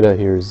 here's theta,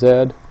 here's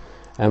z,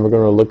 and we're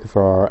going to look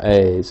for our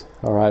a's.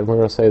 All right, we're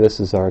going to say this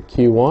is our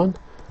q1,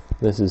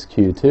 this is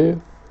q2,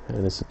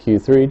 and this is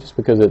q3, just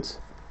because it's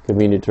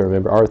convenient to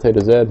remember. R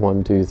theta z,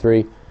 1, 2,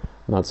 3.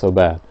 Not so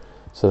bad.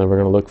 So then we're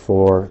going to look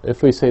for,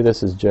 if we say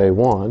this is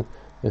J1,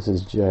 this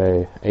is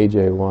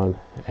AJ1,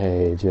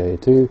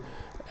 AJ2,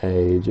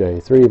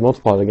 AJ3,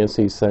 multiply it against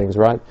these things,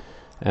 right?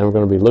 And we're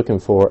going to be looking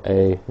for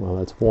A, well,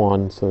 that's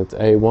 1, so it's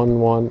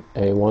A11,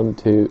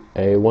 A12,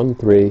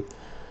 A13,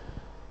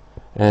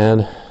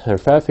 and their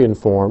Pfaffian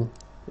form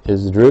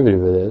is the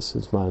derivative of this.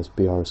 It's minus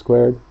br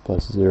squared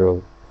plus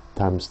 0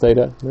 times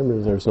theta.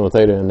 Remember, there's no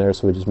theta in there,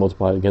 so we just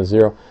multiply it against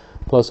 0,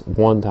 plus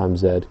 1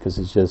 times z, because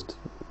it's just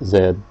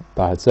z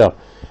by itself.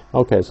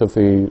 Okay, so if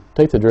we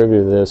take the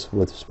derivative of this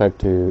with respect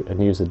to,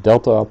 and use the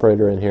delta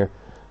operator in here,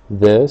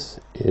 this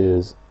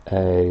is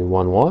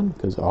A11,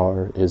 because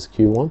r is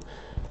q1.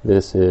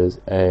 This is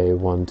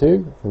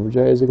A12, remember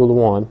j is equal to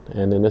 1,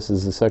 and then this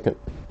is the second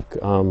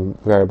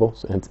variable,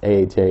 so it's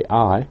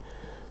AJI.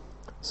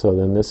 So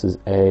then this is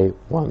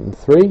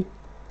A13,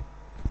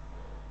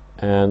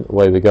 and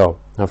away we go.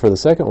 Now for the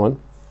second one,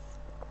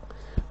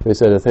 we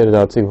said that theta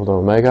dot is equal to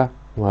omega.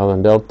 Well,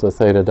 then delta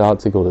theta dot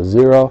is equal to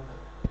 0,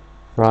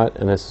 right?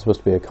 And this is supposed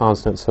to be a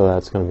constant, so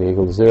that's going to be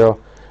equal to 0.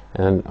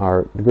 And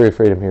our degree of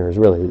freedom here is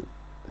really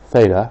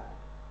theta,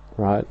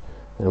 right?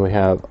 And we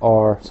have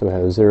r, so we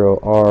have 0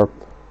 r,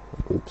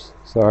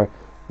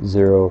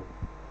 0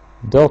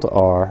 delta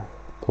r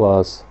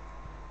plus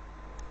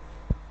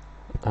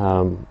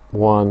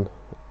 1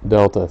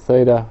 delta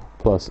theta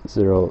plus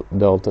 0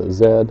 delta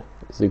z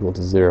is equal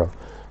to 0.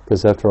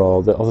 Because after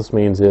all this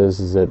means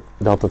is that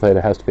delta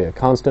theta has to be a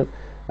constant.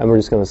 And we're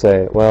just going to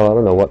say, well, I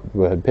don't know what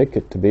we had picked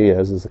it to be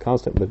as a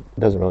constant, but it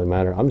doesn't really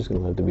matter. I'm just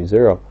going to let it to be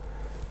 0.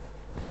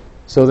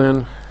 So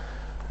then,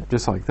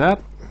 just like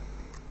that,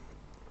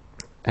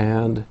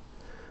 and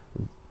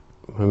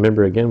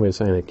remember again, we were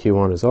saying that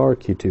Q1 is R,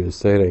 Q2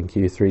 is theta, and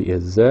Q3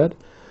 is Z.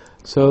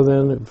 So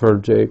then, for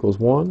J equals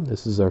 1,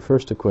 this is our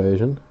first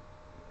equation,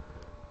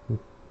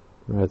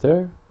 right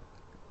there.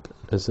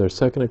 This is our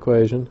second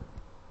equation,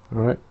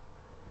 all right?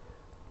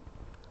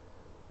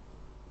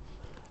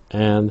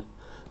 And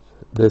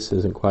this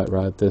isn't quite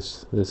right.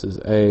 This is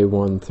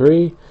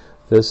A13.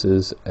 This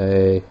is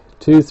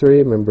A23.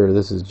 Remember,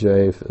 this is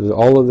J.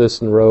 All of this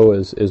in row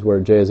is where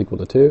J is equal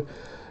to 2.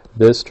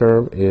 This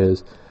term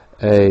is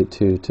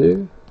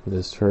A22.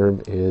 This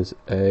term is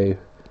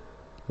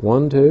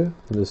A12.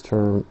 This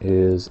term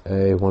is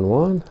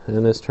A11.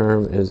 And this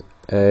term is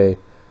A21.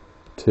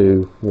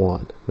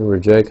 Remember,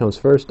 J comes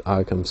first,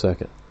 I come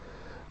second.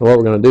 And what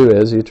we're going to do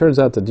is, it turns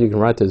out that you can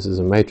write this as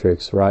a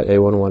matrix, right?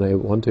 A11,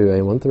 A12,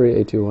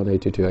 A13, A21,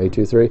 A22,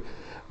 A23.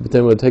 But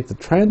then we'll take the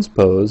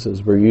transpose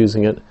as we're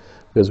using it,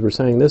 because we're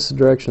saying this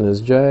direction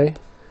is J.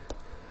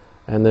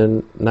 And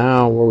then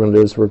now what we're going to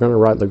do is we're going to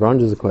write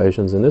Lagrange's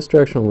equations. In this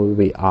direction will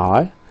be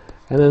I,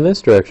 And then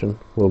this direction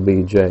will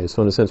be j.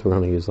 So in a sense, we're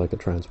going to use like a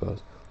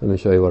transpose. Let me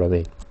show you what I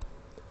mean.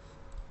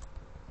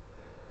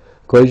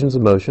 Equations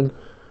of motion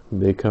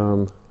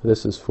become,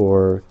 this is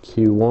for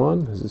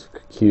Q1, this is for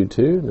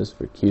Q2, and this is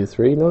for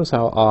Q3. Notice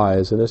how I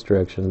is in this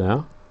direction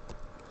now.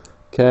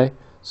 Okay,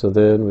 so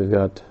then we've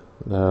got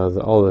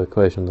all the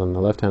equations on the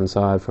left-hand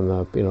side from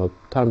the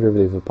time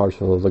derivative of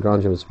partial of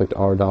Lagrangian with respect to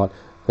r dot,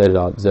 theta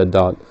dot, z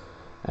dot,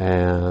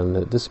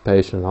 and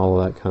dissipation and all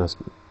of that kind of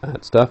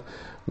that stuff.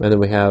 And then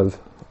we have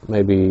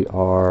maybe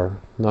our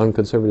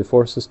non-conservative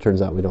forces.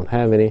 Turns out we don't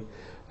have any.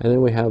 And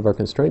then we have our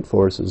constraint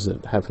forces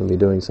that happen to be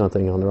doing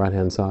something on the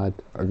right-hand side,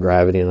 or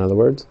gravity in other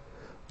words,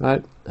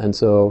 right? And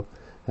so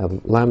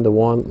have lambda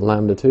 1,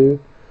 lambda 2,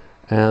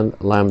 and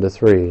lambda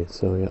 3.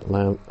 So we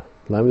got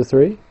lambda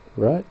 3,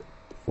 right?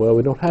 Well,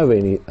 we don't have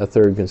a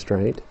third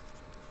constraint.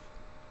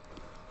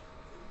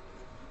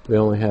 We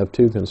only have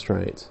two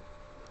constraints.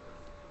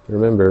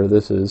 Remember,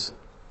 this is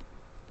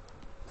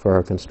for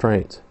our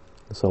constraints.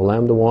 So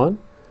lambda 1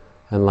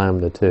 and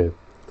lambda 2.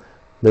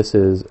 This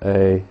is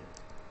a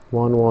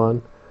 1,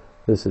 1.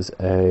 This is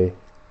a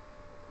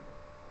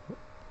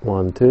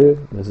 1,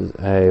 2. This is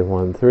a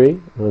 1,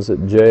 3. Notice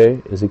that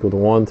j is equal to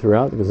 1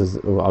 throughout, because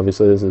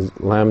obviously this is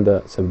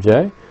lambda sub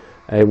j.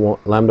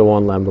 Lambda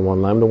 1, lambda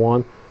 1, lambda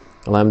 1.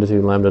 Lambda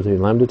 2, lambda 2,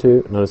 lambda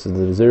 2. Notice that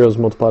the zeros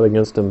multiplied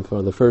against them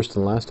for the first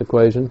and last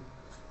equation.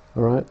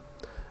 Alright?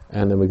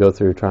 And then we go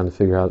through trying to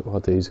figure out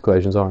what these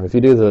equations are. If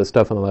you do the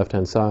stuff on the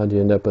left-hand side, you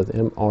end up with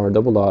mr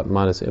double dot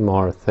minus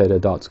mr theta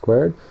dot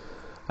squared.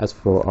 That's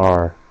for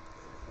our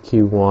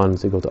Q1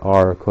 is equal to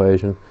r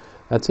equation.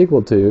 That's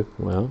equal to,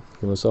 well,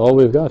 so all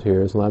we've got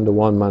here is lambda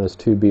 1 minus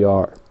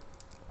 2br.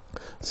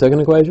 Second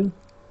equation,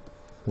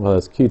 well,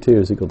 that's Q2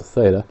 is equal to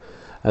theta.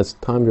 That's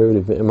time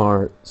derivative of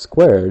mr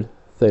squared,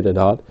 theta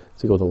dot,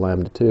 is equal to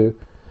lambda 2.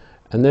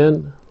 And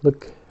then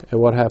look at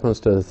what happens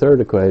to the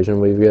third equation.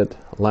 We get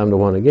lambda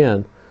 1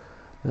 again.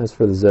 That's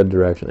for the z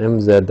direction.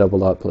 mz double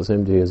dot plus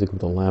mg is equal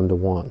to lambda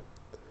 1.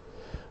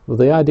 Well,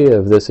 the idea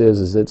of this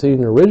is it's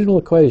an original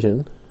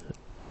equation.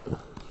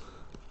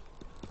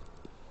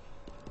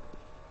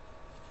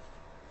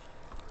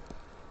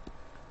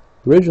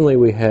 Originally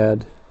we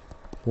had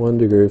 1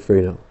 degree of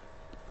freedom.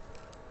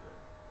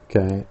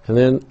 Okay, and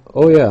then,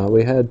 oh yeah,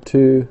 we had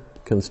two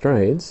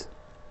constraints,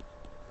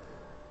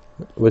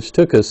 which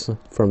took us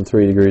from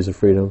 3 degrees of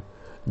freedom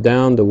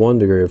down to 1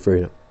 degree of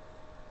freedom.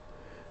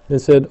 And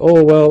said,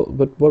 oh well,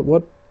 but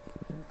what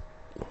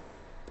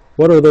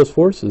are those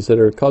forces that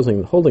are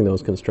holding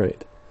those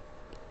constraints?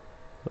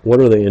 What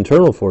are the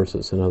internal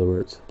forces, in other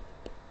words?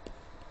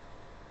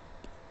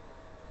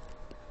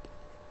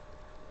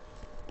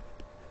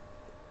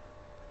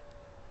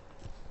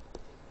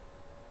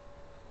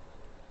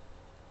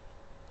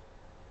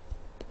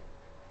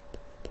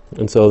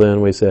 And so then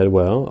we said,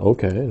 well,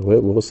 okay,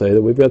 we'll say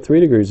that we've got 3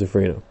 degrees of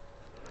freedom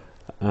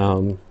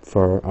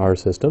for our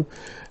system.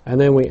 And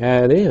then we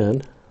add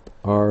in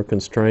our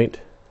constraint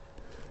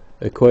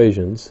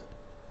equations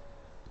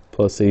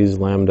plus these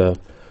lambda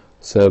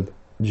sub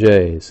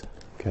j's.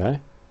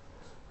 Okay?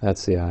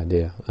 That's the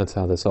idea. That's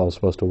how this all is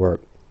supposed to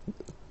work.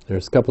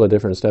 There's a couple of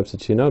different steps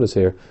that you notice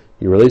here.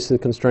 You release the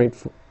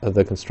constraints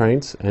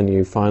and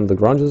you find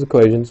Lagrange's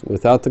equations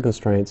without the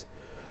constraints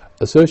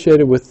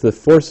associated with the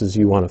forces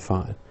you want to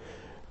find.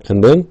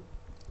 And then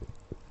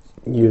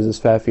use this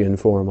Pfaffian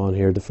form on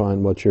here to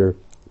find what your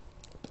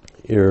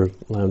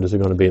lambdas are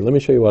going to be. Let me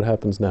show you what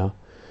happens now.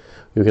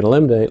 We can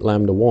eliminate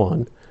lambda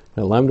 1.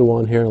 Now lambda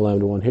 1 here and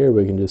lambda 1 here,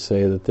 we can just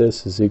say that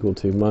this is equal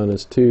to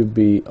minus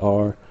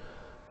 2br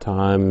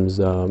times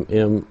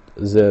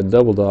mz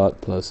double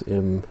dot plus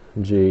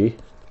mg,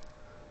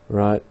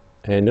 right?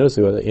 And notice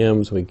with the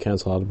m's, we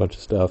cancel out a bunch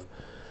of stuff.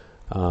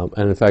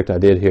 And in fact, I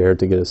did here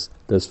to get us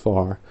this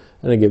far.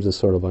 And it gives us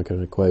sort of like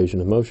an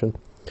equation of motion.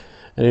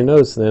 And you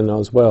notice then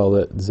as well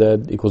that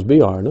z equals br.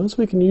 Notice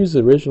we can use the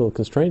original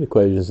constraint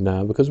equations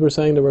now because we're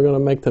saying that we're going to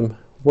make them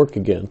work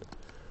again.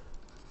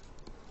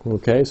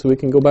 Okay, so we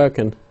can go back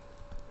and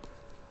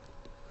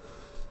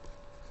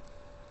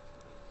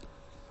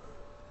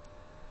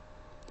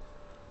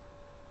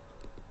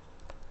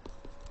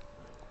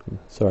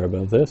sorry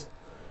about this.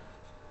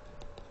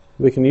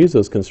 We can use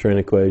those constraint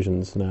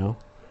equations now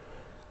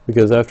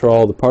because after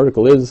all the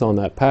particle is on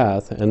that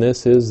path and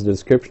this is the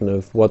description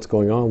of what's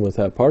going on with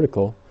that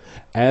particle,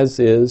 as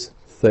is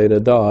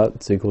theta dot,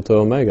 it's equal to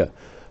omega.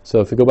 So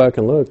if you go back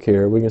and look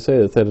here, we can say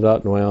that theta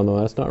dot, well, no,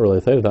 that's not really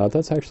theta dot,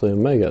 that's actually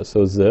omega.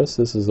 So it's this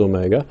is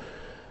omega,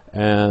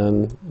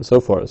 and so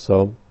forth.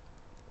 So,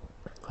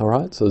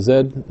 alright, so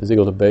z is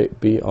equal to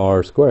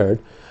br squared.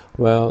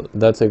 Well,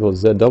 that's equal to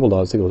z double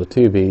dot is equal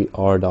to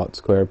 2br dot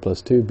squared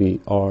plus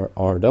 2br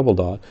r double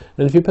dot.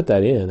 And if you put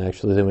that in,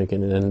 actually, then we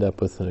can end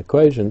up with an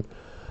equation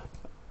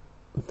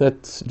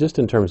that's just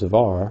in terms of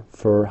r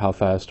for how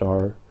fast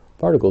our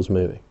particle is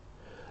moving.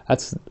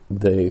 That's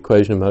the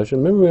equation of motion.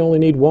 Remember, we only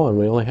need one.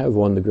 We only have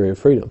 1 degree of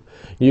freedom.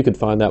 You could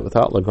find that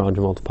without Lagrangian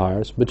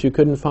multipliers, but you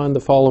couldn't find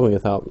the following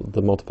without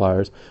the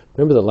multipliers.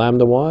 Remember that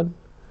lambda 1?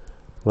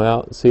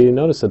 Well, see,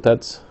 notice that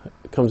that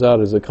comes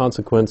out as a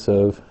consequence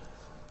of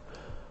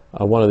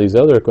one of these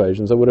other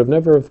equations that would have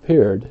never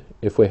appeared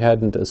if we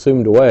hadn't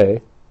assumed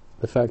away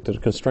the fact that the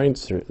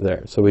constraints are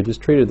there. So we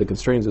just treated the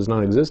constraints as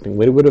non-existing.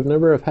 We would have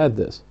never have had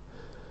this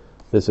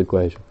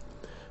equation.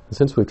 And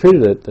since we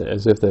treated it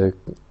as if the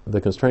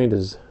constraint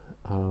is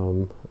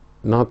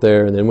not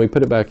there, and then we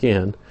put it back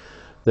in,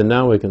 then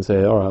now we can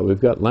say, all right, we've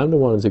got lambda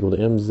 1 is equal to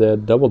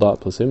mz double dot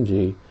plus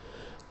mg.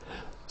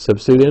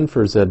 Substitute in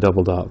for z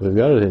double dot. We've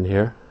got it in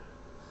here.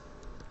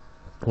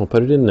 We'll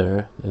put it in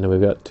there, and then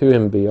we've got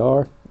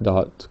 2mbr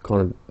dot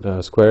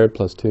squared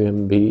plus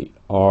 2mbr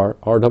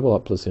r double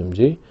dot plus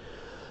mg.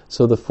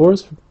 So the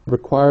force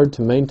required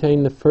to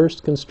maintain the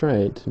first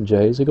constraint,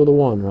 j is equal to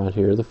 1 right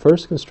here, the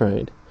first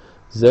constraint,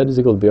 z is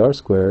equal to br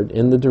squared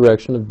in the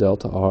direction of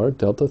delta r,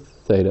 delta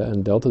theta,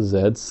 and delta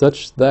z,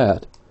 such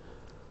that,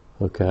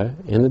 okay,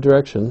 in the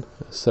direction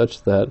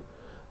such that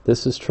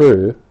this is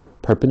true,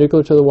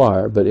 perpendicular to the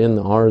wire, but in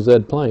the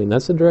RZ plane,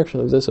 that's the direction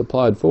of this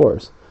applied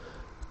force,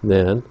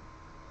 then,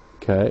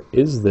 okay,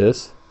 is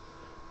this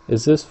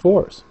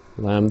force,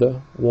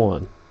 lambda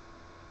 1.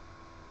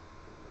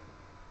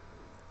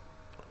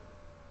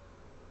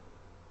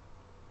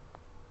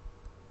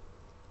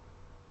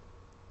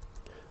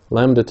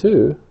 Lambda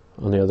 2,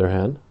 on the other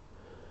hand,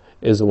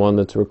 is the one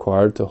that's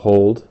required to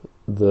hold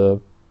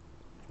the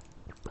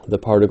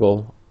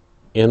particle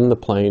in the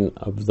plane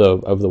of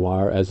the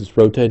wire as it's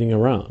rotating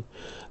around.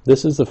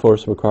 This is the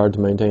force required to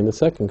maintain the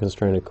second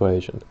constraint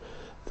equation.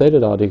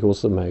 Theta dot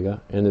equals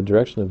omega in the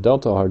direction of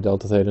delta r,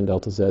 delta theta, and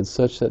delta z,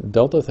 such that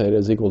delta theta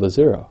is equal to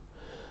 0.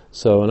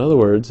 So in other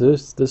words,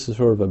 this is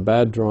sort of a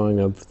bad drawing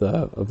of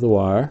the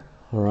wire,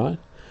 all right?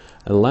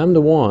 And lambda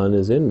 1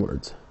 is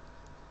inwards.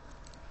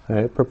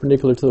 Okay,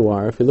 perpendicular to the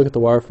wire. If you look at the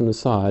wire from the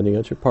side, you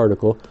got your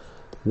particle.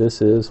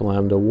 This is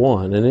lambda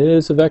 1, and it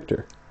is a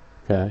vector.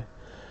 Okay,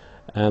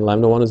 and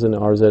lambda 1 is in the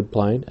RZ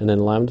plane, and then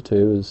lambda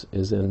 2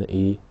 is in the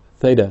E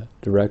theta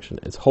direction.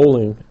 It's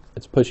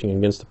pushing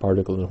against the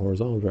particle in the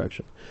horizontal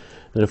direction.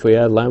 And if we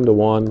add lambda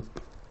 1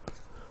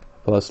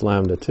 plus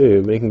lambda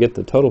 2, we can get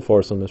the total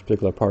force on this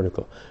particular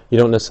particle. You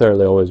don't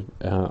necessarily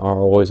are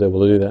always able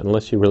to do that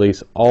unless you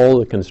release all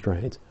the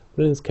constraints,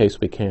 but in this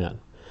case we can.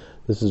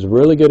 This is a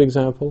really good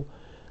example.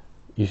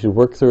 You should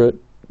work through it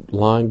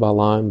line by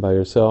line by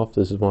yourself.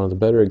 This is one of the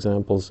better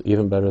examples,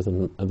 even better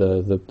than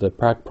the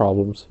prac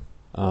problems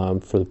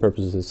for the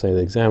purposes of, say,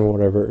 the exam or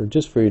whatever, or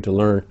just for you to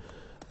learn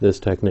this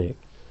technique.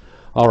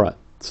 All right,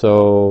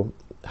 so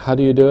how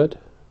do you do it?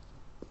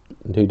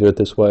 Do you do it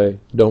this way?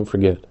 Don't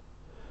forget.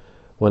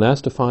 When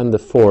asked to find the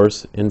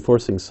force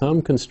enforcing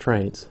some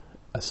constraints,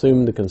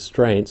 assume the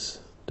constraints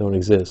don't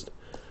exist.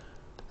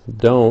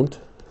 Don't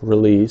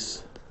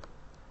release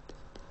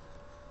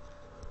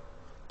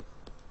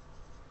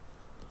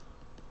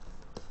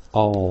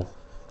all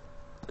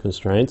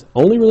constraints.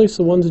 Only release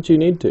the ones that you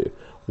need to.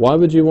 Why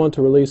would you want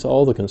to release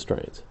all the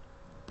constraints?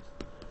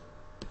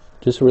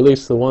 Just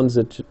release the ones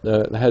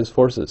that has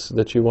forces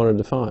that you want to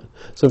define.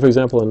 So, for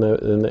example,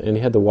 and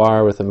you had the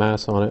wire with the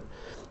mass on it.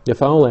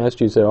 If I only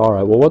asked you to say, all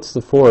right, well, what's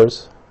the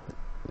force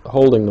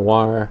holding the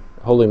wire,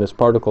 holding this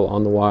particle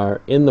on the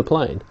wire in the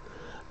plane?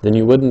 Then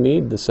you wouldn't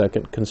need the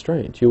second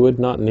constraint. You would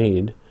not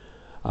need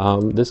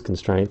this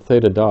constraint,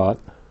 theta dot.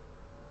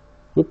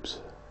 Oops.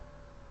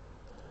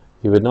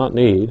 You would not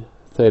need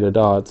theta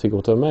dot is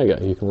equal to omega.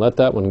 You can let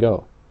that one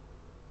go.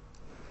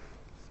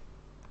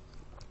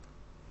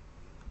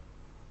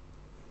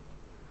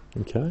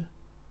 Okay?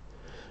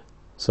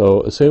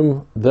 So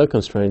assume the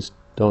constraints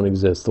don't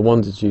exist, the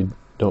ones that you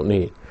don't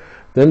need.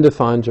 Then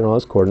define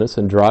generalized coordinates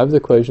and derive the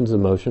equations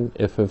of motion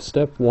if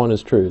step 1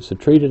 is true. So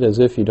treat it as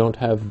if you don't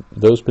have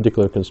those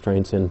particular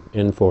constraints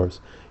in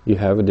force. You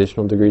have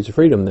additional degrees of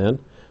freedom then.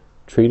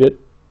 Treat it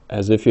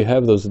as if you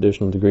have those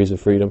additional degrees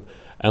of freedom,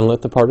 and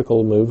let the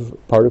particle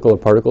or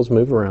particles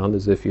move around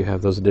as if you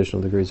have those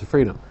additional degrees of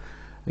freedom.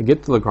 And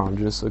get the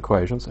Lagrangian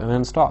equations and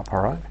then stop,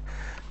 all right?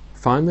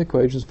 Find the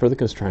equations for the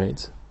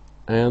constraints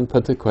and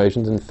put the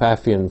equations in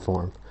Pfaffian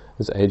form.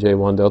 It's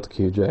aj1 delta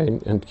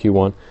qj and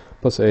q1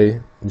 plus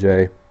aj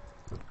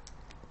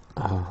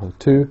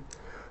 2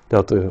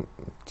 delta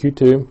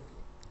q2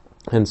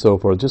 and so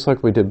forth, just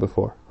like we did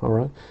before, all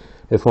right?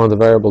 If one of the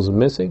variables is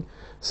missing,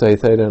 say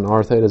theta and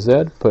r theta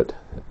z, put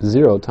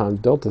 0 times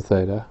delta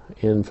theta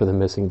in for the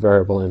missing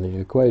variable in the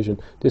equation,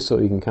 just so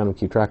you can kind of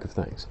keep track of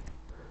things.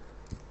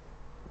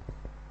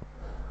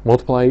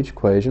 Multiply each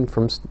equation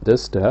from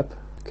this step,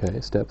 okay,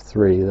 step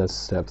 3, that's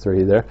step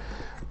 3 there,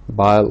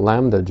 by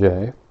lambda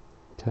j,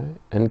 okay,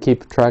 and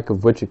keep track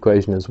of which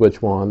equation is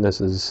which one.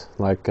 This is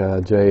like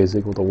j is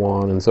equal to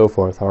 1 and so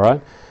forth, all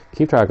right?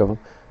 Keep track of them,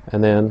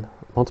 and then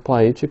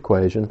multiply each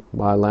equation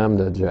by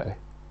lambda j,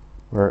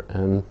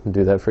 and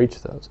do that for each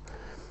of those.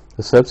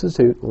 So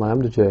substitute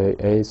lambda j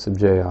a sub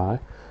ji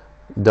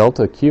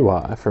delta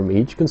qi from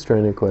each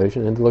constraint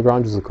equation into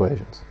Lagrange's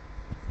equations.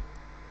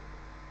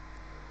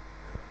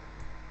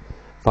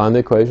 Find the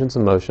equations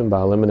of motion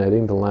by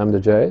eliminating the lambda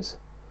j's,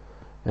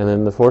 and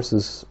then the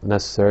forces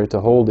necessary to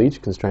hold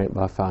each constraint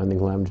by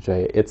finding lambda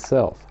j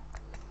itself.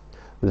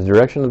 The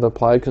direction of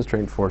applied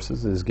constraint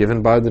forces is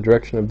given by the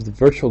direction of the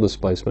virtual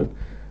displacement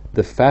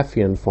the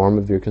Pfaffian form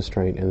of your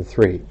constraint in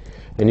 3.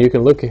 And you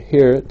can look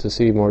here to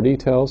see more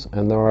details,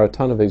 and there are a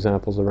ton of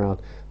examples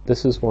around.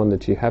 This is one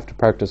that you have to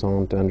practice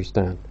on to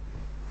understand.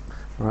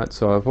 All right,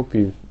 so I hope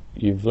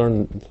you've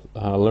learned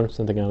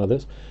something out of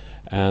this,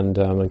 and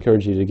I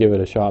encourage you to give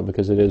it a shot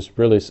because it is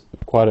really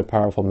quite a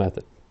powerful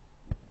method.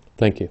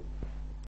 Thank you.